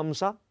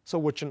 450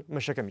 ሰዎችን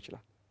መሸከም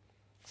ይችላል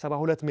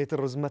 72 ሜትር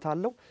ርዝመት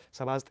አለው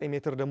 79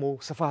 ሜትር ደግሞ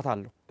ስፋት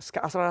አለው እስከ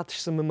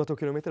 14800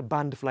 ኪሎ ሜትር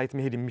በአንድ ፍላይት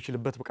መሄድ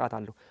የሚችልበት ብቃት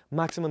አለው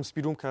ማክሲመም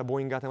ስፒዱም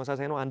ከቦይንግ ጋር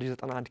ተመሳሳይ ነው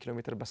 191 ኪሎ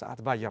ሜትር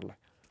በሰዓት በአየር ላይ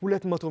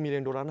 200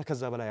 ሚሊዮን ዶላር እና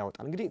ከዛ በላይ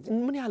ያወጣል እንግዲህ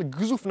ምን ያህል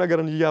ግዙፍ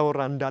ነገርን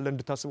እያወራ እንዳለ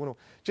እንድታስቡ ነው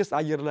ጀስት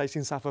አየር ላይ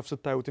ሲንሳፈፍ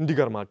ስታዩት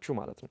እንዲገርማችሁ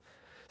ማለት ነው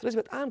ስለዚህ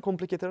በጣም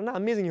ኮምፕሊኬትድ እና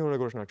አሜዚንግ የሆኑ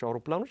ነገሮች ናቸው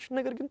አውሮፕላኖች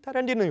ነገር ግን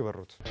ታዲያ እንዴት ነው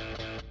የሚበሩት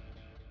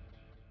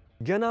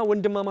ገና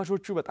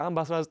ወንድማማቾቹ በጣም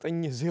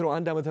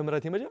በ1901 ዓመተ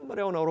ምህረት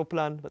የመጀመሪያውን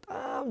አውሮፕላን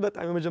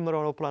በጣም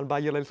የመጀመሪያውን አውሮፕላን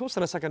በአየር ላይ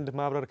 3 ሰከንድ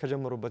ማብረር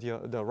ከጀመሩበት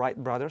ራይት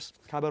ብራዘርስ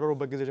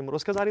ካበረሩበት ጊዜ ጀምሮ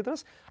እስከ ዛሬ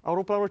ድረስ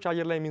አውሮፕላኖች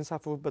አየር ላይ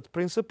የሚንሳፈፉበት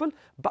ፕሪንሲፕል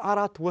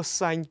በአራት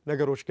ወሳኝ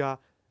ነገሮች ጋር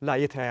ላይ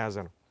የተያያዘ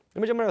ነው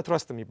የመጀመሪያው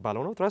ትረስት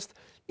የሚባለው ነው ትረስት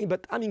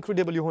በጣም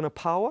ኢንክሬዲብል የሆነ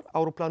ፓወር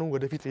አውሮፕላኑን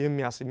ወደፊት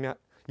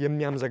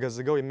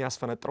የሚያምዘገዝገው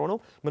የሚያስፈነጥረው ነው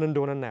ምን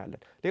እንደሆነ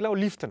እናያለን ሌላው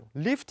ሊፍት ነው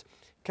ሊፍት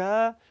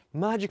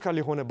ከማጂካል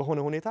በሆነ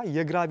ሁኔታ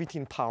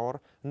የግራቪቲን ፓወር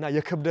እና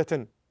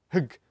የክብደትን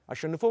ህግ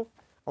አሸንፎ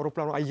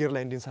አውሮፕላኑ አየር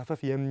ላይ እንዲንሳፈፍ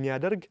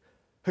የሚያደርግ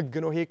ህግ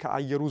ነው ይሄ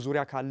ከአየሩ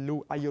ዙሪያ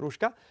ካሉ አየሮች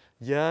ጋር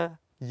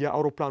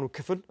የአውሮፕላኑ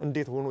ክፍል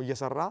እንዴት ሆኖ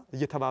እየሰራ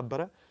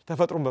እየተባበረ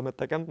ተፈጥሮን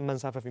በመጠቀም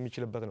መንሳፈፍ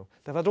የሚችልበት ነው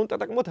ተፈጥሮን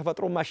ተጠቅሞ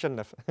ተፈጥሮን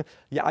ማሸነፍ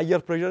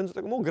የአየር ፕሬሸርን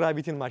ተጠቅሞ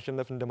ግራቪቲን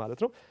ማሸነፍ እንደማለት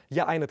ነው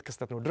ያ አይነት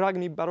ክስተት ነው ድራግ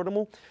የሚባለው ደግሞ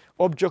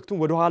ኦብጀክቱን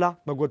ወደ ኋላ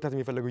መጎተት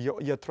የሚፈልገው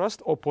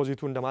የትረስት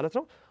ኦፖዚቱ እንደማለት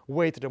ነው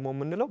ዌይት ደግሞ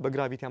የምንለው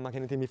በግራቪቲ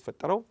አማካኝነት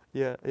የሚፈጠረው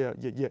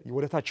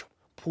ወደታች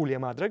ፑል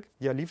የማድረግ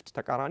የሊፍት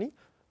ተቃራኒ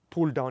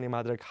ፑል ዳውን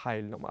የማድረግ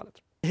ኃይል ነው ማለት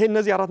ነው ይሄ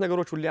እነዚህ አራት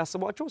ነገሮች ሁሉ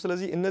ያስቧቸው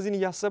ስለዚህ እነዚህን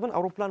ያሰብን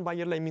አውሮፕላን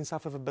በአየር ላይ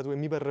የሚንሳፈፍበት ወይ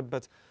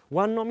የሚበርበት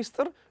ዋናው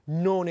ሚስጥር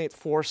ኖ ኔት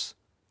ፎርስ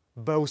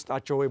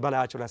በውስጣቸው ወይ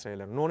በላያቸው ላይ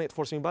ስለሌለ ኖ ኔት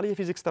ፎርስ የሚባለው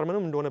የፊዚክስ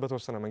ተርምንም እንደሆነ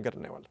በተወሰነ መንገድ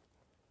እናየዋለን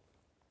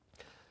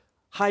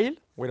ኃይል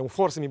ወይ ደግሞ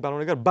ፎርስ የሚባለው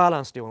ነገር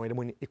ባላንስድ የሆነ ወይ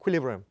ደግሞ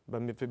ኢኩሊብሪየም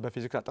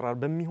በፊዚክስ አጠራር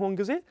በሚሆን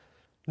ጊዜ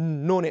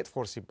ኖ ኔት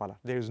ፎርስ ይባላል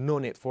there is no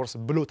net force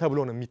ተብሎ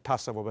ነው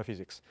የሚታሰበው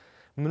በፊዚክስ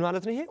ምን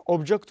ማለት ነው ይሄ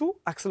ኦብጀክቱ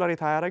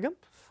አክሰለሬት አያረግም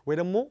ወይ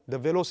ደግሞ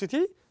the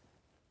velocity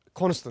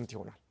constant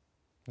ይሆናል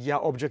ያ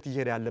ኦብጀክት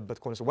ይሄድ ያለበት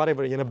ኮንስታንት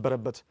whatever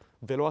የነበረበት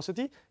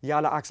velocity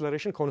ያለ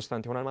acceleration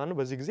constant ይሆናል ማለት ነው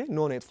በዚህ ጊዜ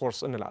no net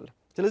force እንላለን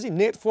ስለዚህ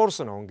net force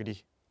ነው እንግዲህ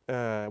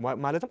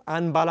ማለትም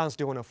unbalanced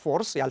የሆነ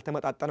ፎርስ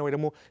ያልተመጣጠነ ወይ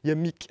ደግሞ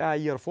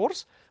የሚቀያየር ፎርስ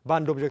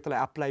በአንድ ኦብጀክት ላይ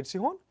አፕላይድ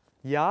ሲሆን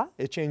ያ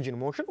change in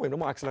motion ወይ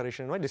ደግሞ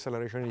acceleration ወይ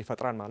deceleration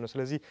ይፈጥራል ማለት ነው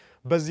ስለዚህ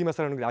በዚህ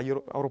መሰረት እንግዲህ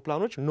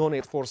አውሮፕላኖች no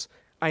net force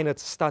አይነት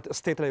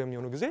ስቴት ላይ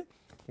በሚሆኑ ጊዜ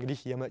እንግዲህ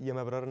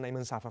የመብረርና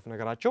የመንሳፈፍ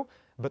ነገራቸው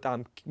በጣም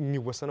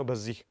የሚወሰነው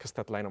በዚህ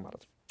ክስተት ላይ ነው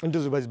ማለት ነው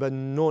እንደዚህ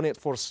በኖ ኔት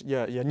ፎርስ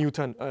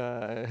የኒውተን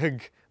ህግ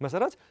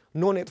መሰረት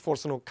ኖ ኔት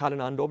ፎርስ ነው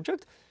ካልን አንድ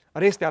ኦብጀክት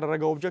ሬስት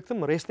ያደረገው ኦብጀክትም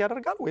ሬስት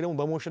ያደርጋል ወይ ደግሞ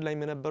በሞሽን ላይ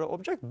የነበረው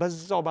ኦብጀክት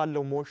በዛው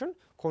ባለው ሞሽን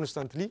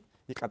ኮንስታንትሊ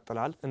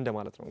ይቀጥላል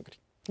እንደማለት ነው እንግዲህ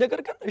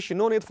ነገር ግን እሺ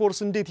ኖ ኔት ፎርስ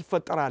እንዴት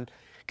ይፈጠራል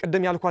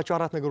ቀደም ያልኳቸው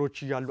አራት ነገሮች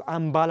ይያሉ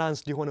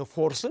አንባላንስድ የሆነ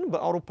ፎርስን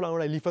በአውሮፕላኑ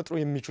ላይ ሊፈጥሩ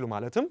የሚችሉ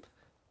ማለትም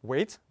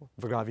ዌይት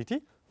ግራቪቲ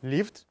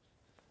ሊፍት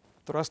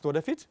ትረስት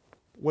ወደፊት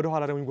ወደ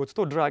ኋላ ደግሞ ጎትቶ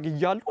ድራግ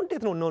ይያሉ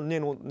እንዴት ነው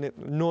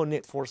ኖ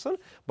ኔት ፎርስን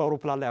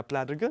በአውሮፕላን ላይ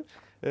አፕላይ አድርገን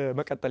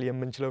መቀጠል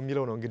የምንችለው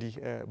የሚለው ነው እንግዲህ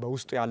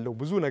በውስጡ ያለው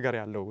ብዙ ነገር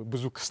ያለው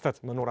ብዙ ክስተት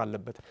መኖር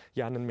አለበት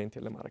ያንን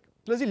ሜንቴን ለማድረግ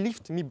ስለዚህ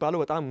ሊፍት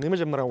የሚባለው በጣም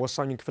የመጀመሪያው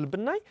ወሳኝ ክፍል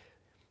ብናይ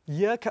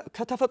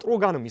ከተፈጥሮ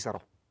ጋር ነው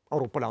የሚሰራው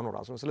አውሮፕላኑ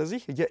ራሱ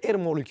ስለዚህ የኤር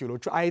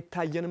ሞለኪውሎቹ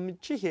አይታየንም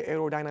እንጂ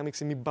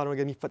የኤሮዳይናሚክስ የሚባለው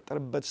ነገር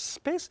የሚፈጠርበት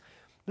ስፔስ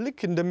ልክ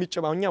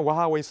እንደሚጨባውኛ ውሃ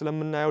ወይ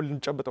ስለምናየው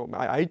ልንጨብጠው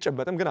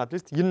አይጨበጥም ግን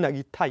አትሊስት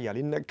ይታያል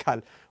ይነካል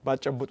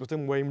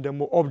ባጨብጡትም ወይም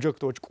ደግሞ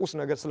ኦብጀክቶች ቁስ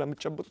ነገር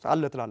ስለምጨብጡት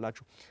አለ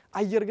ትላላችሁ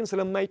አየር ግን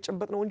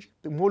ስለማይጨበጥ ነው እንጂ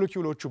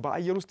ሞለኪውሎቹ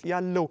በአየር ውስጥ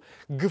ያለው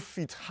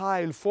ግፊት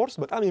ኃይል ፎርስ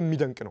በጣም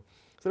የሚደንቅ ነው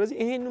ስለዚህ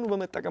ይሄንኑ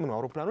በመጠቀም ነው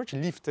አውሮፕላኖች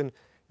ሊፍትን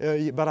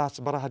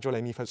በራሳቸው ላይ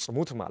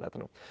የሚፈጽሙት ማለት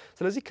ነው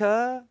ስለዚህ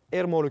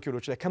ከኤር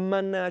ሞለኪውሎች ላይ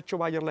ከማናያቸው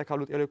በአየር ላይ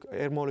ካሉት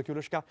ኤር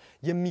ሞለኪውሎች ጋር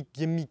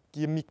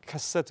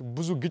የሚከሰት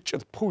ብዙ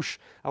ግጭት ፑሽ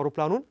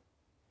አውሮፕላኑን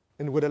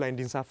ወደ ላይ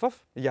እንዲንሳፈፍ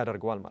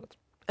ያደርገዋል ማለት ነው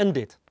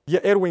እንዴት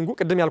የኤር ዊንጉ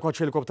ቅድም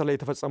ያልኳችሁ ሄሊኮፕተር ላይ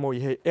የተፈጸመው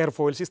ይሄ ኤር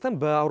ፎይል ሲስተም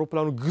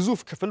በአውሮፕላኑ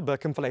ግዙፍ ክፍል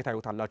በክንፍ ላይ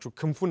ታዩታላችሁ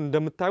ክንፉን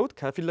እንደምታዩት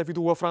ከፊት ለፊቱ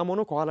ወፍራም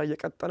ሆኖ ከኋላ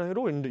እየቀጠነ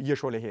ሄዶ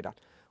እየሾለ ይሄዳል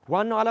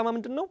ዋናው ዓላማ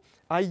ምንድነው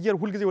አየር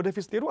ሁሉ ጊዜ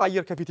ወደፊት ስትሄዱ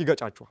አየር ከፊት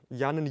ይገጫችኋል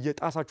ያንን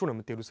እየጣሳችሁ ነው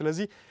የምትሄዱ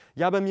ስለዚህ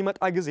ያ በሚመጣ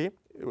ጊዜ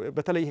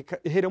በተለይ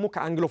ይሄ ደግሞ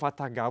ከአንግል ኦፍ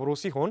አታክ ጋር አብሮ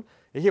ሲሆን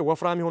ይሄ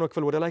ወፍራም የሆነ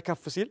ክፍል ወደ ላይ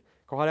ከፍ ሲል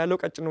ከኋላ ያለው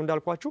ቀጭን ነው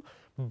እንዳልኳችሁ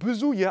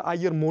ብዙ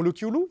የአየር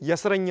ሞለኪውሉ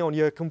የስረኛውን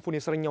የክንፉን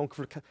የስረኛውን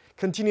ክፍል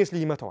ኮንቲኒየስሊ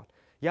ይመታዋል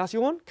ያ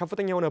ሲሆን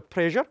ከፍተኛ የሆነ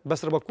ፕሬሸር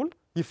በስር በኩል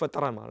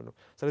ይፈጠራል ማለት ነው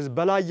ስለዚህ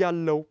በላይ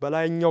ያለው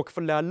በላይኛው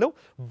ክፍል ላይ ያለው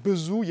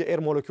ብዙ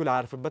የኤር ሞለኪውል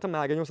አያርፍበትም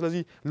አያገኘው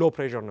ስለዚህ ሎ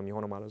ፕሬሸር ነው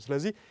የሚሆነው ማለት ነው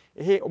ስለዚህ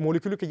ይሄ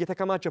ሞለኪውሉ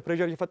እየተከማቸ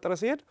ፕሬሸር እየፈጠረ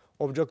ሲሄድ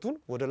ኦብጀክቱን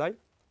ወደ ላይ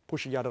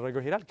ፑሽ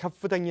ያደረገው ይሄዳል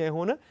ከፍተኛ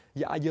የሆነ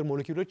የአየር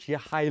ሞለኪውሎች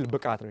የኃይል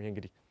ብቃት ነው ይሄ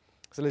እንግዲህ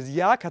ስለዚህ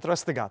ያ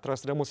ከትረስት ጋር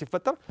ትረስት ደግሞ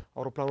ሲፈጠር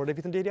አውሮፕላን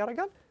ወደፊት እንዲሄድ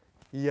ያደርጋል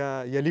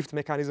የሊፍት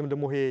ሜካኒዝም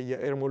ደግሞ ይሄ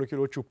የኤር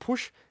ሞለኪውሎቹ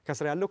ፑሽ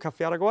ከስር ያለው ከፍ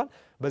ያደርገዋል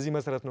በዚህ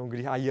መሰረት ነው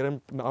እንግዲህ አየርም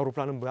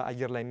አውሮፕላንም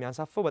በአየር ላይ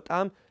የሚያንሳፈው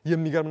በጣም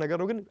የሚገርም ነገር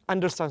ነው ግን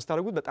አንደርስታንድ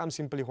ስታደርጉት በጣም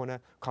ሲምፕል የሆነ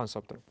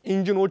ኮንሰፕት ነው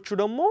ኢንጂኖቹ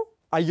ደግሞ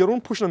አየሩን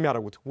ፑሽ ነው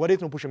የሚያደርጉት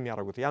ወዴት ነው ፑሽ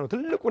የሚያደርጉት ያ ነው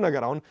ትልቁ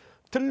ነገር አሁን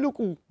ትልቁ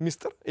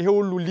ሚስጥር ይሄ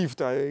ሁሉ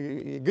ሊፍት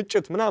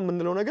ግጭት ምናምን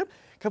የምንለው ነገር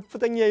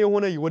ከፍተኛ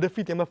የሆነ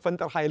ወደፊት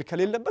የመፈንጠር ኃይል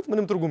ከሌለበት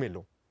ምንም ትርጉም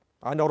የለውም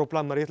አንድ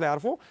አውሮፕላን መሬት ላይ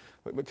አርፎ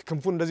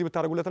ክንፉን እንደዚህ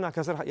ብታደርጉለትና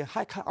ከስር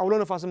አውሎ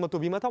ነፋስ መጥቶ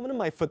ቢመታው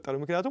ምንም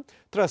አይፈጠርም ምክንያቱም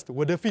ትረስት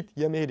ወደፊት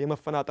የመሄድ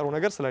የመፈናጠሩ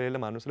ነገር ስለሌለ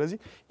ማለት ነው ስለዚህ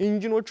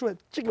ኢንጂኖቹ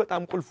እጅግ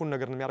በጣም ቁልፉን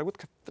ነገር ነው የሚያደርጉት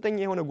ከፍተኛ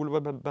የሆነ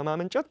ጉልበት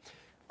በማመንጨት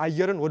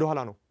አየርን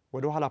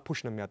ወደ ኋላ ፑሽ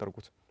ነው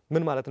የሚያደርጉት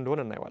ምን ማለት እንደሆነ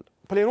እናየዋለን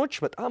ፕሌኖች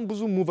በጣም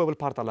ብዙ ሙቨብል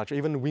ፓርት አላቸው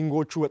ኢቭን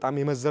ዊንጎቹ በጣም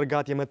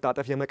የመዘርጋት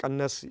የመጣጠፍ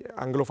የመቀነስ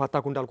አንግል ኦፍ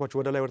አታክ እንዳልኳችሁ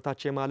ወደ ላይ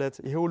ወርታች ማለት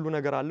ይሄ ሁሉ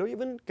ነገር አለው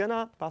ኢቭን ገና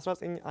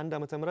በ1901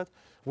 ዓመተ ምህረት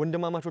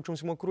ወንድማማቾቹም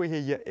ሲሞክሩ ይሄ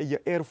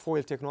የኤር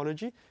ፎይል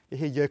ቴክኖሎጂ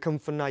ይሄ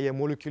የክንፍና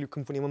የሞለኪውል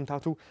ክንፉን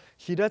የመምታቱ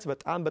ሂደት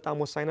በጣም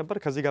ወሳኝ ነበር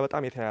ከዚህ ጋር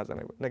በጣም የተያያዘ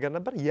ነገር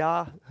ነበር ያ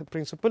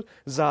ፕሪንሲፕል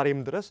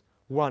ዛሬም ድረስ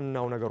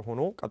ዋናው ነገር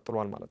ሆኖ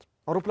ቀጥሏል ማለት ነው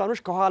አውሮፕላኖች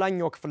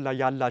ከኋላኛው ክፍል ላይ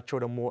ያላቸው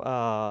ደግሞ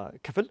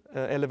ክፍል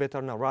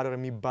ኤሌቬተርና ራዳር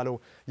የሚባለው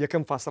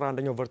የክንፍ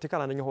 11ኛው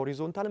ቨርቲካል አንደኛው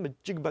ሆሪዞንታልም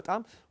እጅግ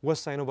በጣም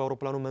ወሳኝ ነው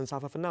በአውሮፕላኑ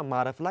መንሳፈፍና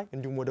ማረፍ ላይ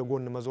እንዲሁም ወደ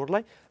ጎን መዞር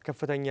ላይ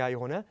ከፍተኛ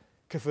የሆነ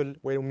ክፍል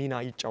ወይም ሚና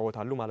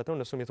ይጫወታሉ ማለት ነው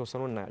እነሱም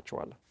የተወሰኑ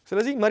እናያቸዋለን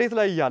ስለዚህ መሬት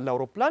ላይ ያለ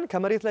አውሮፕላን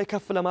ከመሬት ላይ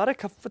ከፍ ለማድረግ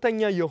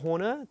ከፍተኛ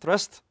የሆነ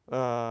ትረስት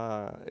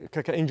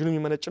ከኢንጂኑ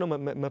የሚመነጭ ነው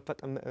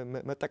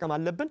መጠቀም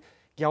አለብን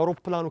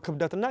የአውሮፕላኑ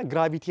ክብደትና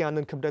ግራቪቲ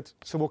ያንን ክብደት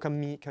ስቦ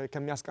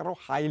ከሚያስቀረው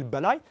ኃይል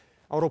በላይ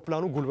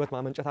አውሮፕላኑ ጉልበት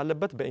ማመንጨት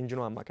አለበት በኢንጂኑ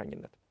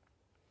አማካኝነት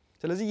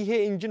ስለዚህ ይሄ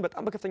ኢንጂን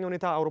በጣም በከፍተኛ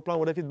ሁኔታ አውሮፕላን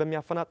ወደፊት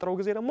በሚያፈናጥረው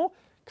ጊዜ ደግሞ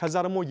ከዛ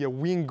ደግሞ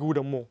የዊንጉ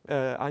ደግሞ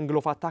አንግል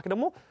ኦፍ አታክ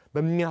ደግሞ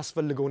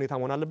በሚያስፈልገው ሁኔታ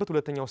መሆን አለበት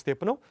ሁለተኛው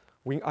ስቴፕ ነው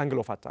አንግል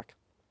ኦፍ አታክ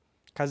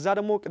ከዛ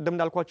ደግሞ ቀደም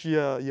እንዳልኳችሁ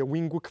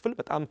የዊንጉ ክፍል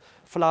በጣም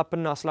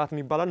ፍላፕና ስላት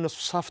የሚባላል እነሱ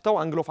ሰፍተው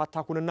አንግል ኦፍ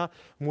አታኩንና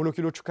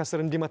ሞለኪውሎቹ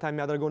ከስር እንዲመታ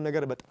የሚያደርገውን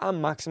ነገር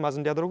በጣም ማክሲማይዝ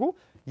እንዲያደርጉ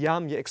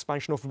ያም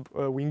የኤክስፓንሽን ኦፍ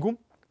ዊንጉም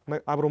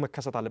አብሮ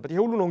መከሰት አለበት ይሄ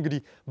ሁሉ ነው እንግዲህ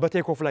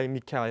በቴክ ኦፍ ላይ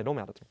የሚካሄደው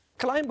ማለት ነው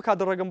ክላይምብ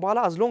ካደረገን በኋላ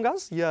as long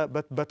as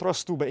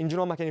በትረስቱ በኢንጂኑ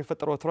አማካኝ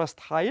የሚፈጠረው ትረስት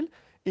ኃይል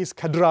is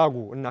ከድራጉ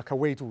እና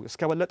ከዌይቱ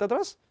እስከበለጠ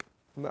ድረስ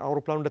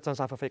አውሮፕላኑ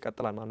እንደተንሳፈፈ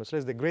ይቀጥላል ማለት ነው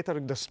ስለዚህ the greater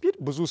the speed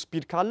ብዙ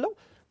ስፒድ ካለው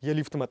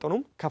የሊፍት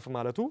መጠኑም ከፍ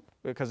ማለቱ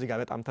ከዚህ ጋር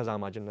በጣም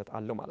ተዛማጅነት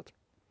አለው ማለት ነው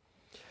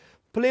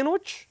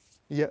ፕሌኖች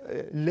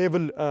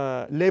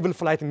ሌቭል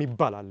ፍላይት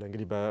የሚባል አለ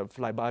እንግዲህ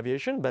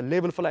በአቪዬሽን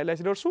በሌቭል ፍላይት ላይ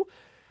ሲደርሱ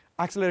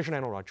አክሰለሬሽን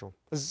አይኖራቸውም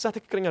እዛ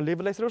ትክክለኛ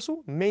ሌቭል ላይ ሲደርሱ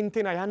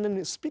ሜንቴን ያንን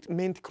ስፒድ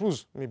ክሩዝ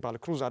የሚባል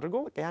ክሩዝ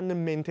አድርገው ያንን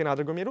ሜንቴን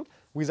አድርገው የሚሄዱት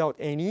without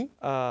any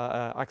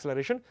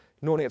acceleration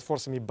no net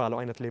force የሚባለው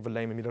አይነት ሌቭል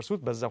ላይ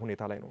የሚደርሱት በዛ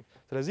ሁኔታ ላይ ነው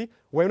ስለዚህ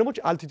ወይም ደግሞ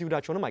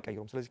አልቲቲዩዳቸውንም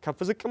አይቀይሩም ስለዚህ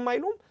ከፍ ዝቅም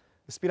አይሉም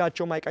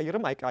ስፒዳቸውም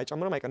አይቀይርም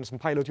አይጨምርም አይቀንስም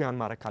ፓይለቱ ያን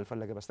ማድረግ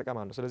ካልፈለገ በስተቀር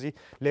ማለት ነው ስለዚህ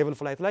ሌቭል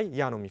ፍላይት ላይ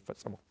ያ ነው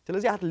የሚፈጸመው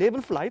ስለዚህ አት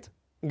ሌቭል ፍላይት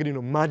እንግዲህ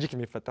ነው ማጂክ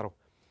የሚፈጠረው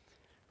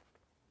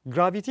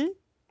ግራቪቲ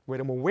ወይ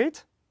ደግሞ ዌይት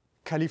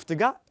ከሊፍት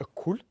ጋር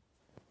እኩል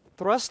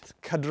ትረስት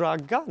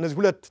ከድራግ ጋር እነዚህ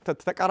ሁለት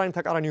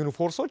ተቃራኒ የሆኑ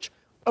ፎርሶች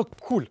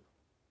እኩል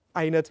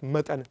አይነት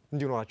መጠን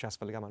እንዲኖራቸው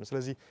ያስፈልጋል ማለት ነው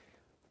ስለዚህ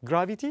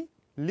ግራቪቲ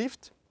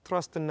ሊፍት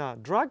ትረስት እና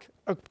ድራግ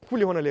እኩል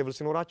የሆነ ሌቭል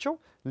ሲኖራቸው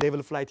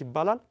ሌቭል ፍላይት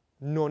ይባላል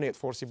ኖ ኔት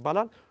ፎርስ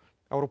ይባላል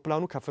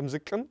አውሮፕላኑ ከፍም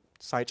ዝቅም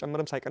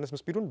ሳይጨምርም ሳይቀንስም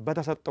ስፒዱን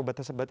በተሰጠው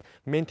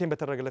ሜንቴን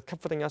በተደረገለት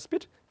ከፍተኛ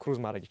ስፒድ ክሩዝ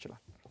ማድረግ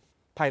ይችላል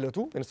ፓይለቱ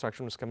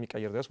ኢንስትራክሽኑን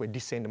እስከሚቀይር ድረስ ወይ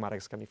ዲሴንድ ማድረግ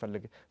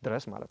እስከሚፈልግ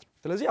ድረስ ማለት ነው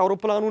ስለዚህ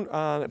አውሮፕላኑን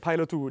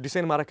ፓይለቱ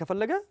ዲሴንድ ማድረግ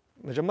ከፈለገ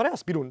መጀመሪያ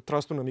ስፒዱን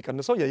ትረስቱን ነው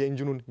የሚቀንሰው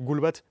የኢንጂኑን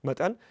ጉልበት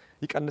መጠን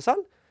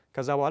ይቀንሳል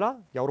ከዛ በኋላ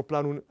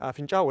የአውሮፕላኑን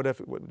አፍንጫ ወደ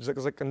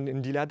ዝቅዝቅ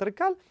እንዲል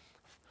ያደርጋል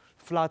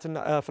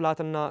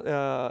ፍላትና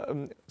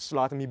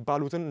ስላት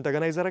የሚባሉትን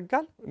እንደገና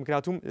ይዘረጋል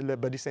ምክንያቱም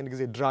በዲሴንድ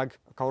ጊዜ ድራግ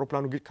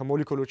ከአውሮፕላኑ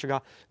ከሞለኪውሎች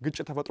ጋር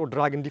ግጭት ተፈጥሮ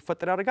ድራግ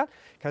እንዲፈጠር ያደርጋል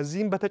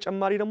ከዚህም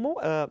በተጨማሪ ደግሞ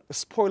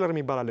ስፖይለር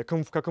የሚባል አለ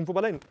ከክንፉ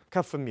በላይ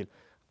ከፍ የሚል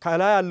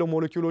ከላይ ያለው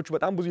ሞለኪውሎቹ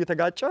በጣም ብዙ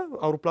እየተጋጨ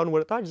አውሮፕላኑ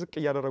ወደ ታች ዝቅ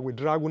እያደረጉ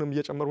ድራጉንም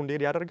እየጨመሩ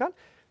እንዲሄድ ያደርጋል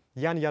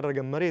ያን ያደረገ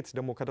መሬት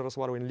ደግሞ ከደረሰ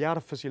በኋላ ወይ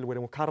ሊያርፍ ሲል ወይ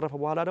ደግሞ ካረፈ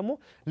በኋላ ደግሞ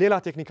ሌላ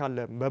ቴክኒክ አለ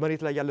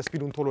በመሬት ላይ ያለ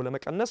ስፒዱን ቶሎ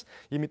ለመቀነስ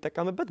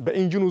የሚጠቀምበት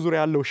በኢንጂኑ ዙሪያ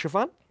ያለው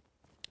ሽፋን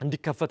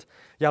እንዲከፈት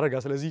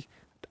ያደርጋል ስለዚህ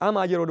በጣም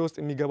አየር ወደ ውስጥ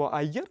የሚገባው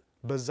አየር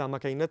በዛ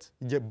አማካኝነት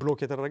ብሎክ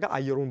የተደረገ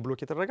አየሩን ብሎክ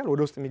የተደረጋል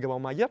ወደ ውስጥ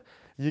የሚገባው አየር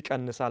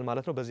ይቀንሳል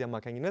ማለት ነው በዚህ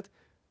አማካኝነት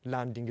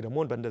ላንዲንግ ደግሞ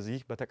በእንደዚህ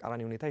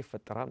በተቃራኒ ሁኔታ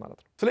ይፈጠራል ማለት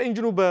ነው ስለ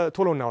ኢንጂኑ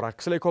በቶሎ እናውራ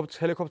ስለ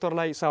ሄሊኮፕተር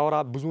ላይ ሳወራ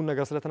ብዙ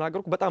ነገር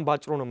ስለተናገርኩ በጣም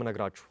ባጭሩ ነው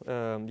የምነግራችሁ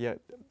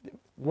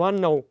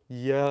ዋናው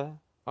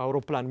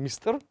አውሮፕላን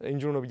ሚስጥር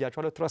ኢንጂኑ ነው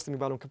ብያቸዋለሁ። ትረስት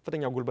የሚባለው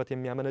ከፍተኛ ጉልበት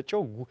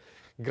የሚያመነጨው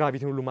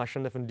ግራቪቲን ሁሉ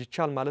ማሸነፍ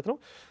እንዲቻል ማለት ነው።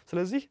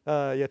 ስለዚህ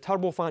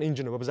የታርቦፋን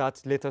ኢንጂን ነው በብዛት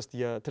ሌተስት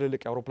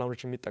የትልልቅ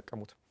አውሮፕላኖች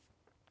የሚጠቀሙት።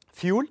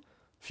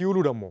 ፊውሉ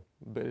ደግሞ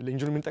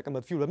ኢንጂኑ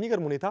የሚጠቀምበት ፊውል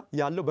በሚገርም ሁኔታ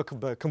ያለው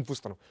በክንፍ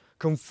ውስጥ ነው።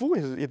 ክንፉ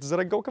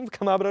የተዘረጋው ክንፍ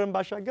ከማብረርን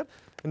ባሻገር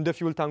እንደ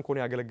ፊውል ታንክ ሆኖ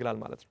ያገለግላል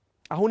ማለት ነው።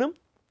 አሁንም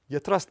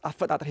የትረስት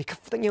አፈጣጠር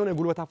ከፍተኛ የሆነ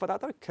ጉልበት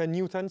አፈጣጠር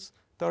ከኒውተንስ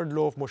third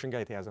law of motion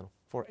ጋር የተያዘ ነው።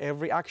 for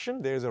every action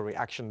there is a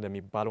reaction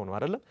እንደሚባለው ነው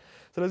አይደለም።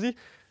 ስለዚህ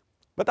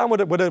በጣም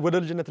ወደ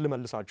ልጅነት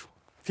ልመልሳችሁ።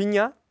 ፊኛ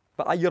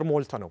በአየር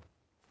ሞልተ ነው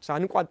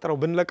ሳንቋጥረው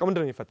ብንለቀው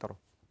ምንድነው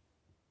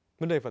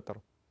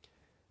የሚፈጠረው?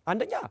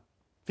 አንደኛ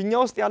ፊኛ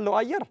ውስጥ ያለው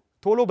አየር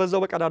ቶሎ በዛው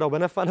በቀዳዳው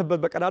በነፋንበት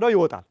በቀዳዳው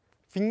ይወጣል።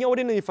 ፊኛው ወደ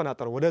ነው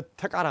የሚፈናጠረው ወደ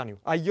ተቃራኒው።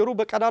 አየሩ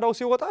በቀዳዳው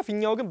ሲወጣ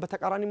ፊኛው ግን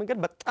በተቃራኒ መንገድ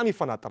በጣም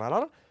ይፈናጠራል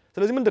አይደል?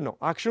 ስለዚህ ምንድነው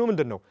አክሽኑ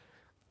ምንድነው?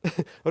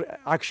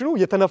 አክሽኑ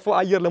የተነፋው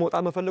አየር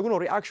ለመውጣት መፈለጉ ነው።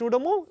 ሪአክሽኑ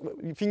ደግሞ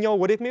ፊኛው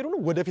ወዴት መሄዱ ነው?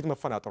 ወደፊት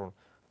መፈናጠሩ ነው።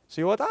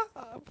 ሲወጣ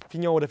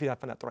ፊኛው ወደፊት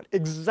ያፈናጥራል።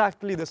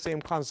 ኤግዛክትሊ ዘ ሴም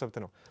ኮንሰፕት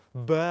ነው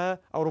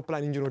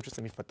በአውሮፕላን ኢንጂኖች ውስጥ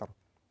የሚፈጠረው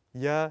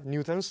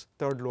የኒውተንስ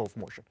third law of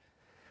motion።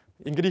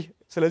 እንግዲህ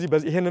ስለዚህ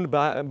ይሄንን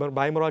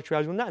በአይምሯችሁ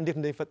ያዙና እንዴት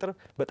እንደሚፈጠር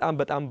በጣም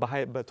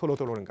ቶሎ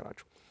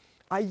ልንገራችሁ።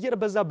 አየር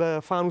በዛ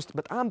በፋን ውስጥ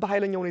በጣም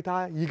በኃይለኛ ሁኔታ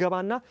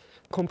ይገባና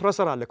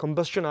ኮምፕረሰር አለ፣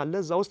 ኮምበስሽን አለ።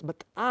 እዛ ውስጥ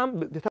በጣም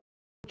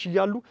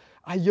ይያሉ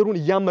አየሩን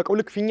ያመቀው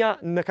ልክ ፊኛ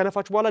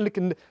ከነፋችሁ በኋላ ልክ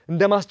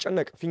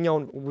እንደማስጨነቅ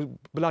ፊኛውን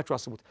ብላችሁ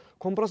አስቡት።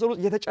 ኮምፕረሰሩ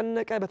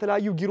የተጨነቀ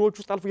በተለያዩ ጊሮች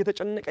ውስጥ አልፎ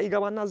የተጨነቀ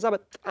ይገባና እዛ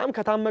በጣም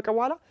ከታመቀ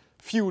በኋላ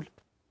ፊውል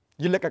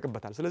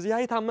ይለቀቅበታል። ስለዚህ ያ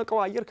የታመቀው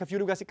አየር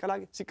ከፊውሉ ጋር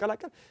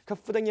ሲቀላቀል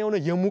ከፍተኛ የሆነ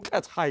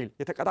የሙቀት ኃይል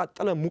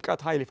የተቀጣጠለ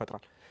ሙቀት ኃይል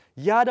ይፈጥራል።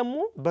 ያ ደግሞ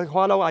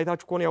በኋላው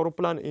አይታችሁ ከሆነ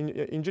የአውሮፕላን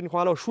ኢንጂን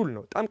ኋላው ሹል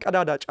ነው፣ በጣም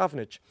ቀዳዳ ጫፍ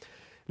ነች።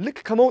 ልክ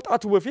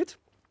ከመውጣቱ በፊት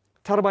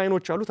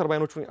ተርባይኖች አሉ።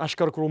 ተርባይኖቹን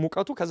አሽከርክሮ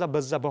ሙቀቱ ከዛ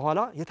በዛ በኋላ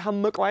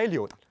የታመቀው ኃይል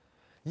ይወጣል።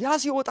 ያ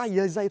ሲወጣ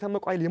የዛ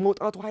የታመቀው ኃይል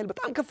የመውጣቱ ኃይል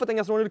በጣም ከፍተኛ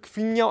ስለሆነ ልክ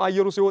ፊኛው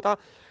አየሩ ሲወጣ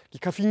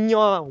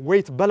ከፊኛዋ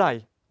ዌይት በላይ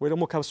ወይ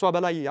ደግሞ ከሷ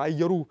በላይ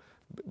አየሩ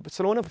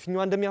ስለሆነ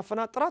ፊኛዋ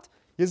እንደሚያፈናጥራት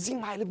የዚህም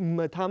ኃይል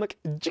መታመቅ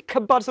እጅግ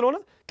ከባድ ስለሆነ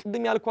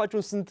ቅድም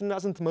ያልኳችሁን ስንትና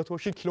ስንት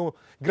 100,000 ኪሎ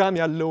ግራም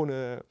ያለውን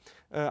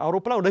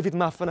አውሮፕላን ወደፊት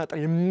ማፈናጠር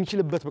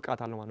የሚችልበት ብቃት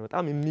አለው ማለት ነው።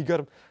 በጣም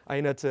የሚገርም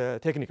አይነት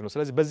ቴክኒክ ነው።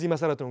 ስለዚህ በዚህ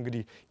መሰረት ነው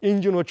እንግዲህ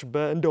ኢንጂኖች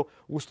እንደው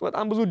ውስጥ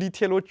በጣም ብዙ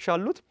ዲቴሎች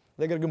አሉት።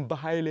 ነገር ግን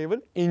በሃይ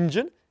ሌቭል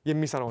ኢንጂን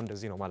የሚሰራው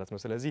እንደዚህ ነው ማለት ነው።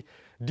 ስለዚህ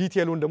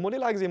ዲቴሉን ደግሞ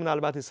ሌላ ጊዜ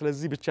ምናልባት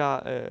ስለዚህ ብቻ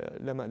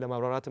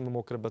ለማብራራት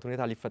የምሞክርበት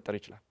ሁኔታ ሊፈጠር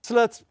ይችላል። ስለ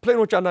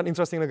ፕሌኖች አንዳንድ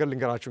ኢንትረስቲንግ ነገር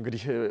ልንገራችሁ።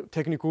 እንግዲህ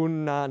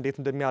ቴክኒኩና እንዴት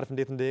እንደሚያርፍ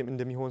እንዴት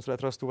እንደሚሆን ስለ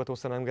ትረስቱ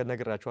በተወሰነ መንገድ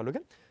ነግራችኋለሁ።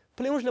 ግን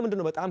ፕሌኖች ለምንድን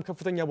ነው በጣም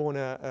ከፍተኛ በሆነ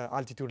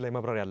አልቲቲዩድ ላይ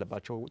መብረር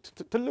ያለባቸው?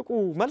 ትልቁ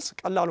መልስ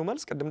ቀላሉ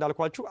መልስ ቅድም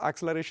እንዳልኳችሁ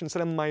አክሰለሬሽን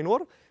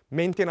ስለማይኖር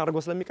ሜንቴን አድርጎ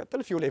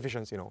ስለሚቀጥል ፊውል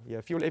ኤፊሽንሲ ነው።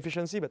 የፊውል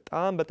ኤፊሽንሲ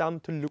በጣም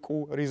ትልቁ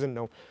ሪዝን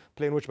ነው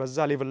ፕሌኖች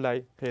በዛ ሌቭል ላይ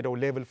ሄደው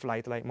ሌቭል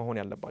ፍላይት ላይ መሆን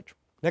ያለባቸው።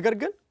 ነገር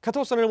ግን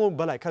ከተወሰነ ደግሞ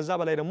በላይ ከዛ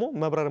በላይ ደግሞ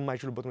መብረር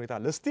የማይችሉበት ሁኔታ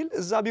አለ። ስቲል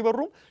እዛ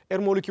ቢበሩም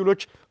ኤር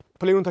ሞለኪውሎች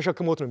ፕሌኑን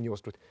ተሸክሞት ነው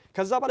የሚወስዱት።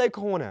 ከዛ በላይ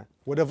ከሆነ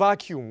ወደ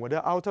ቫኪዩም ወደ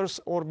አውተርስ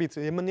ኦርቢት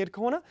የምንሄድ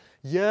ከሆነ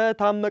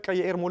የታመቀ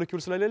የኤር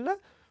ሞለኪውል ስለሌለ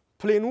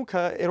ፕሌኑ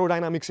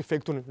ከኤሮዳይናሚክስ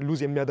ኢፌክቱን ሉዝ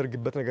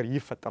የሚያደርግበት ነገር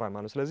ይፈጠራል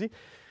ማለት ነው። ስለዚህ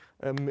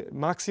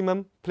ማክሲመም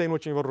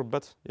ፕሌኖች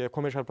የሚበሩበት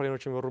የኮሜርሻል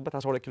ፕሌኖች የሚበሩበት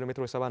 12 ኪሎ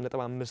ሜትር ወይ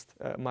 7.5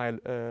 ማይል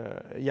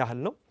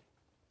ያህል ነው።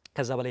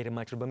 ከዛ በላይ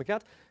የማይችልበት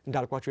ምክንያት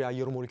እንዳልኳችሁ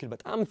የአየሩ ሞለኪውል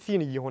በጣም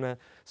ቲን እየሆነ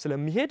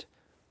ስለሚሄድ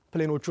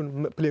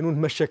ፕሌኑን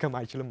መሸከም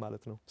አይችልም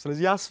ማለት ነው።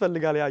 ስለዚህ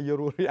ያስፈልጋል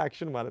የአየሩ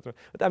ሪአክሽን ማለት ነው።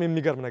 በጣም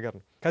የሚገርም ነገር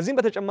ነው። ከዚህም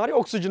በተጨማሪ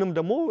ኦክሲጅንም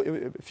ደግሞ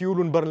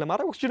ፊውሉን በርን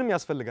ለማድረግ ኦክሲጅንም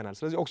ያስፈልገናል።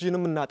 ስለዚህ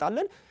ኦክሲጅንም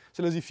እናጣለን።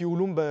 ስለዚህ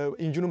ፊውሉም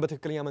በኢንጂኑም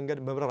በትክክለኛ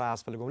መንገድ መብረር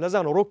አያስፈልገውም። ለዛ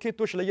ነው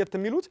ሮኬቶች ለየት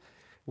የሚሉት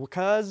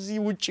ከዚህ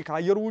ውጪ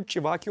ከአየሩ ውጪ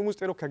ቫኪዩም ውስጥ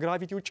ሄደው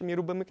ከግራቪቲ ውጪ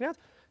የሚሄዱበት ምክንያት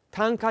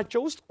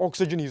ታንካቸው ውስጥ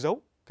ኦክሲጅን ይዘው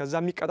ከዛ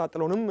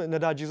የሚቀጣጠለውንም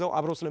ነዳጅ ይዘው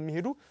አብረው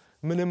ስለሚሄዱ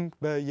ምንም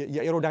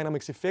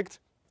የኤሮዳይናሚክስ ኢፌክት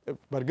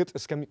በርግጥ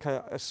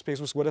ከስፔስ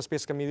ውስጥ ወደ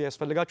ስፔስ ከሚሄድ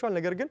ያስፈልጋቸዋል።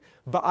 ነገር ግን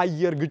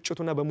በአየር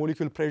ግጭቱና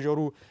በሞለኪውል ፕሬሸሩ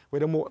ወይ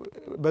ደግሞ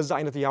በዛ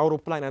አይነት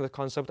የአውሮፕላን አይነት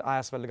ኮንሰፕት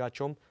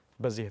አያስፈልጋቸውም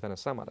በዚህ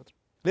የተነሳ ማለት ነው።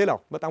 ሌላው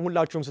በጣም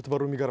ሁላችሁም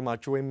ስትበሩ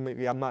የሚገርማችሁ ወይም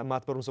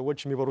የማትበሩ ሰዎች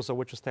የሚበሩ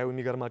ሰዎች ስታዩ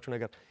የሚገርማችሁ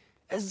ነገር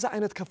እዛ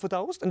አይነት ከፍታ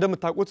ውስጥ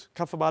እንደምታውቁት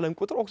ከፍ ባለን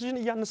ቁጥር ኦክሲጅን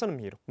እያነሰ ነው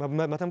የሚሄደው።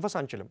 መተንፈስ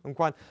አንችልም።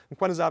 እንኳን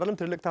እዛ አይደለም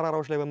ትልልቅ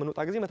ተራራዎች ላይ በምንወጣ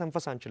ጊዜ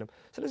መተንፈስ አንችልም።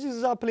 ስለዚህ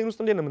እዛ ፕሌን ውስጥ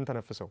እንዴት ነው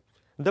የምንተነፍሰው?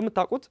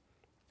 እንደምታውቁት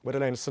ወደ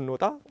ላይ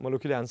ስንወጣ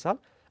ሞለኪውል ያንሳል።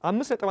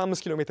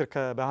 5.5 ኪሎ ሜትር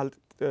ከባህር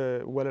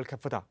ወለል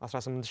ከፍታ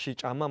 18000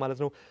 ጫማ ማለት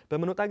ነው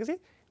በምንወጣ ጊዜ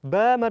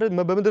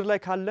በምድር ላይ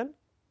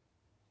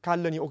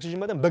ካለን የኦክሲጅን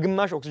መጠን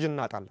በግማሽ ኦክሲጅን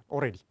እናጣለን።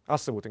 ኦሬዲ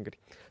አስቡት እንግዲህ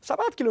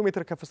 7 ኪሎ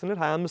ሜትር ከፍ ስንል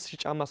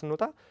 25000 ጫማ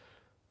ስንወጣ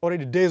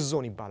ኦሬዲ ዴዝ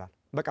ዞን ይባላል።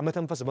 በቃ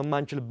መተንፈስ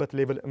በማንችልበት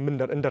ሌቭል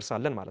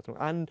እንደርሳለን ማለት ነው።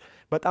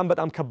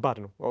 በጣም ከባድ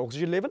ነው።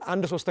 ኦክሲጅን ሌቭል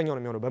 1/3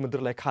 ነው የሚሆነው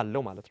በምድር ላይ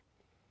ካለው ማለት ነው።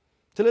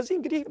 ስለዚህ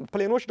እንግዲህ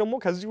ፕሌኖች ደግሞ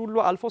ከዚህ ሁሉ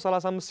አልፎ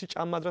 35000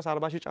 ጫማ ድረስ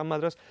 40000 ጫማ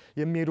ድረስ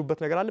የሚሄዱበት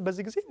ነገር አለ።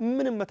 በዚህ ጊዜ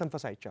ምንም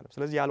መተንፈስ አይቻልም።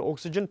 ስለዚህ ያለ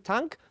ኦክሲጅን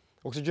ታንክ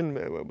ኦክሲጅን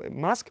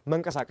ማስክ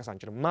መንቀሳቀስ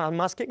አንችልም።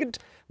 ማስክ ግድ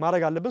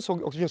ማድረግ አለብን።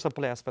 ኦክሲጅን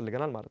ሰፕላይ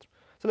ያስፈልገናል ማለት ነው።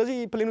 ስለዚህ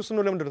ፕሌን ውስጥ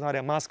ነው ለምንድን ነው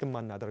ታዲያ ማስክ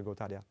ማናደርገው?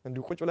 ታዲያ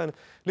እንዲሁ ቁጭ ብለን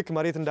ልክ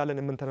መሬት እንዳለን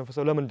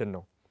የምንተነፍሰው ለምንድን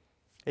ነው?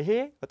 ይሄ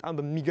በጣም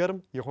በሚገርም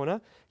የሆነ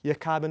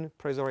የካቢን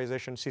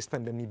ፕሬዘራይዜሽን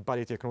ሲስተም በሚባል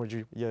የቴክኖሎጂ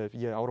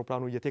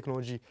የአውሮፕላኑ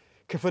የቴክኖሎጂ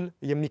ክፍል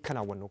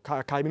የሚከናወን ነው።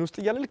 ካቢን ውስጥ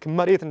እያለ ልክ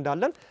መሬት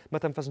እንዳለን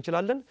መተንፈስ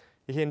እንችላለን።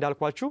 ይሄ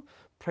እንዳልኳችሁ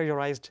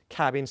ፕሬሸራይዝድ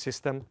ካቢን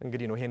ሲስተም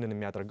እንግዲህ ነው ይሄንን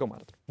የሚያደርገው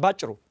ማለት ነው።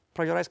 ባጭሩ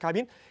ፕሬሸራይዝድ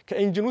ካቢን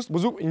ከኢንጂን ውስጥ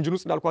ብዙ ኢንጂን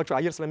ውስጥ እንዳልኳችሁ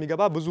አየር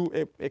ስለሚገባ ብዙ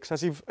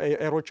ኤክሰሲቭ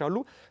ኤሮች አሉ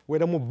ወይ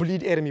ደግሞ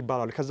ብሊድ ኤር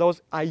የሚባላሉ። ከዛ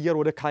ውስጥ አየር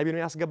ወደ ካቢኑ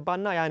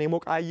ያስገባና ያን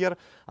የሞቀ አየር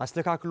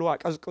አስተካክሎ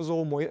አቀዝቅዞ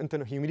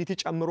እንትን ሂዩሚዲቲ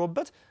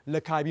ጨምሮበት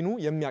ለካቢኑ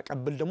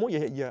የሚያቀብል ደግሞ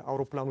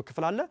የአውሮፕላኑ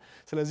ክፍል አለ።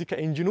 ስለዚህ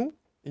ከኢንጂኑ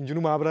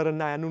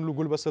ማብረርና ያን ሁሉ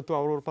ጉልበት ሰጥቶ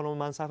አውሮፕላኑን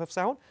ማንሳፈፍ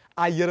ሳይሆን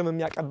አየርም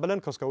የሚያቀበለን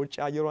ከውጭ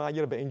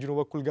አየር በኢንጂኑ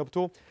በኩል ገብቶ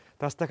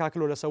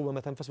ተስተካክሎ ለሰው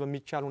በመተንፈስ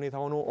በሚቻል ሁኔታ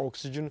ሆኖ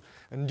ኦክሲጅን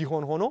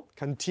እንዲሆን ሆኖ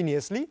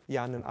ኮንቲኒየስሊ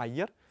ያንን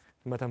አየር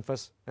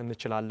መተንፈስ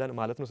እንችላለን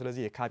ማለት ነው።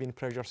 ስለዚህ የካቢን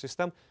ፕሬሸር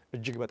ሲስተም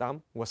እጅግ በጣም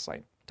ወሳኝ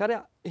ነው። ታዲያ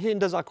ይሄ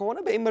እንደዛ ከሆነ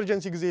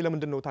በኢመርጀንሲ ጊዜ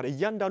ለምንድን ነው ታዲያ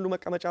እያንዳንዱ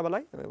መቀመጫ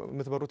በላይ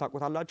የምትበሩ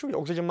ታቆታላችሁ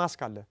የኦክሲጅን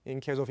ማስክ አለ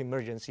ኢን ኬዝ ኦፍ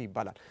ኢመርጀንሲ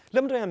ይባላል።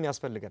 ለምንድን ነው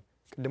የሚያስፈልገን?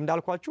 ቅድም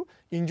እንዳልኳችሁ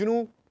ኢንጂኑ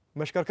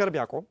መሽከርከር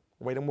ቢያቆም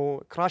ወይ ደግሞ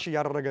ክራሽ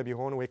እያደረገ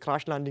ቢሆን ወይ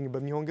ክራሽ ላንዲንግ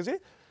በሚሆን ጊዜ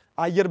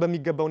አየር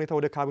በሚገባ ሁኔታ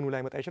ወደ ካቢኑ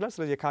ላይ መጣ ይችላል።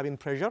 ስለዚህ የካቢን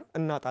ፕሬሸር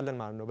እናጣለን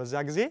ማለት ነው። በዛ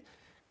ጊዜ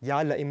ያ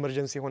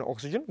ለኢመርጀንሲ የሆነ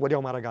ኦክሲጅን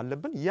ወዲያው ማድረግ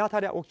አለብን። ያ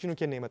ታዲያ ኦክሲጅኑ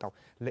ከነ ይመጣው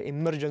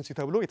ለኢመርጀንሲ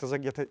ተብሎ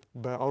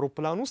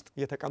በአውሮፕላን ውስጥ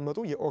የተቀመጡ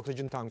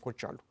የኦክሲጅን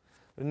ታንኮች አሉ።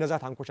 እነዛ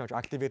ታንኮች ናቸው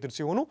አክቲቬትድ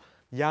ሲሆኑ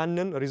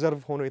ያንን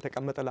ሪዘርቭ ሆኖ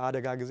የተቀመጠ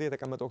ለአደጋ ጊዜ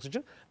የተቀመጠ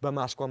ኦክሲጅን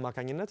በማስኩ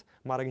አማካኝነት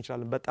ማድረግ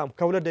እንችላለን። በጣም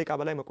ከ2 ደቂቃ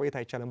በላይ መቆየት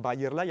አይቻልም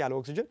በአየር ላይ ያለ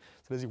ኦክሲጅን።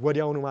 ስለዚህ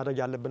ወዲያውኑ ማድረግ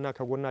ያለብንና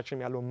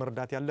ከጎናችን ያለው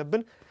መርዳት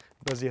ያለብን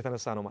በዚህ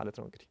የተነሳ ነው ማለት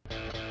ነው። እንግዲህ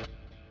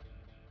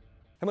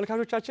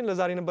ተመልካቾቻችን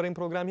ለዛሬ የነበረን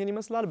ፕሮግራም ይሄን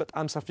ይመስላል።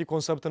 በጣም ሰፊ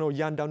ኮንሰፕት ነው።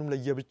 እያንዳንዱም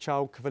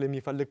ለየብቻው ክፍል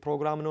የሚፈልግ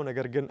ፕሮግራም ነው።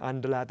 ነገር ግን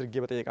አንድ ላይ አድርጌ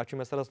በጠየቃችሁ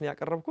መሰረት ነው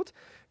ያቀረብኩት።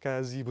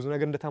 ከዚህ ብዙ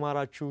ነገር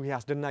እንደተማራችሁ ይሄ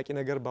አስደናቂ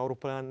ነገር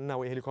በአውሮፕላንና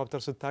ወይ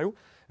ሄሊኮፕተር ስታዩ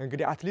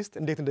እንግዲህ አትሊስት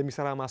እንዴት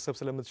እንደሚሰራ ማሰብ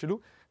ስለምትችሉ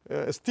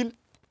ስቲል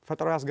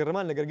ፈጠራው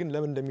ያስገርማል። ነገር ግን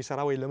ለምን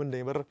እንደሚሰራ ወይ ለምን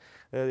እንደሚበር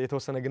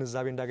የተወሰነ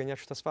ግንዛቤ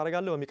እንዳገኛችሁ ተስፋ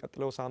አደርጋለሁ።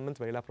 በሚቀጥለው ሳምንት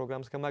በሌላ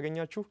ፕሮግራም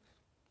እስከማገኛችሁ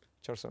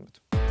ቸር ሰንብቱ።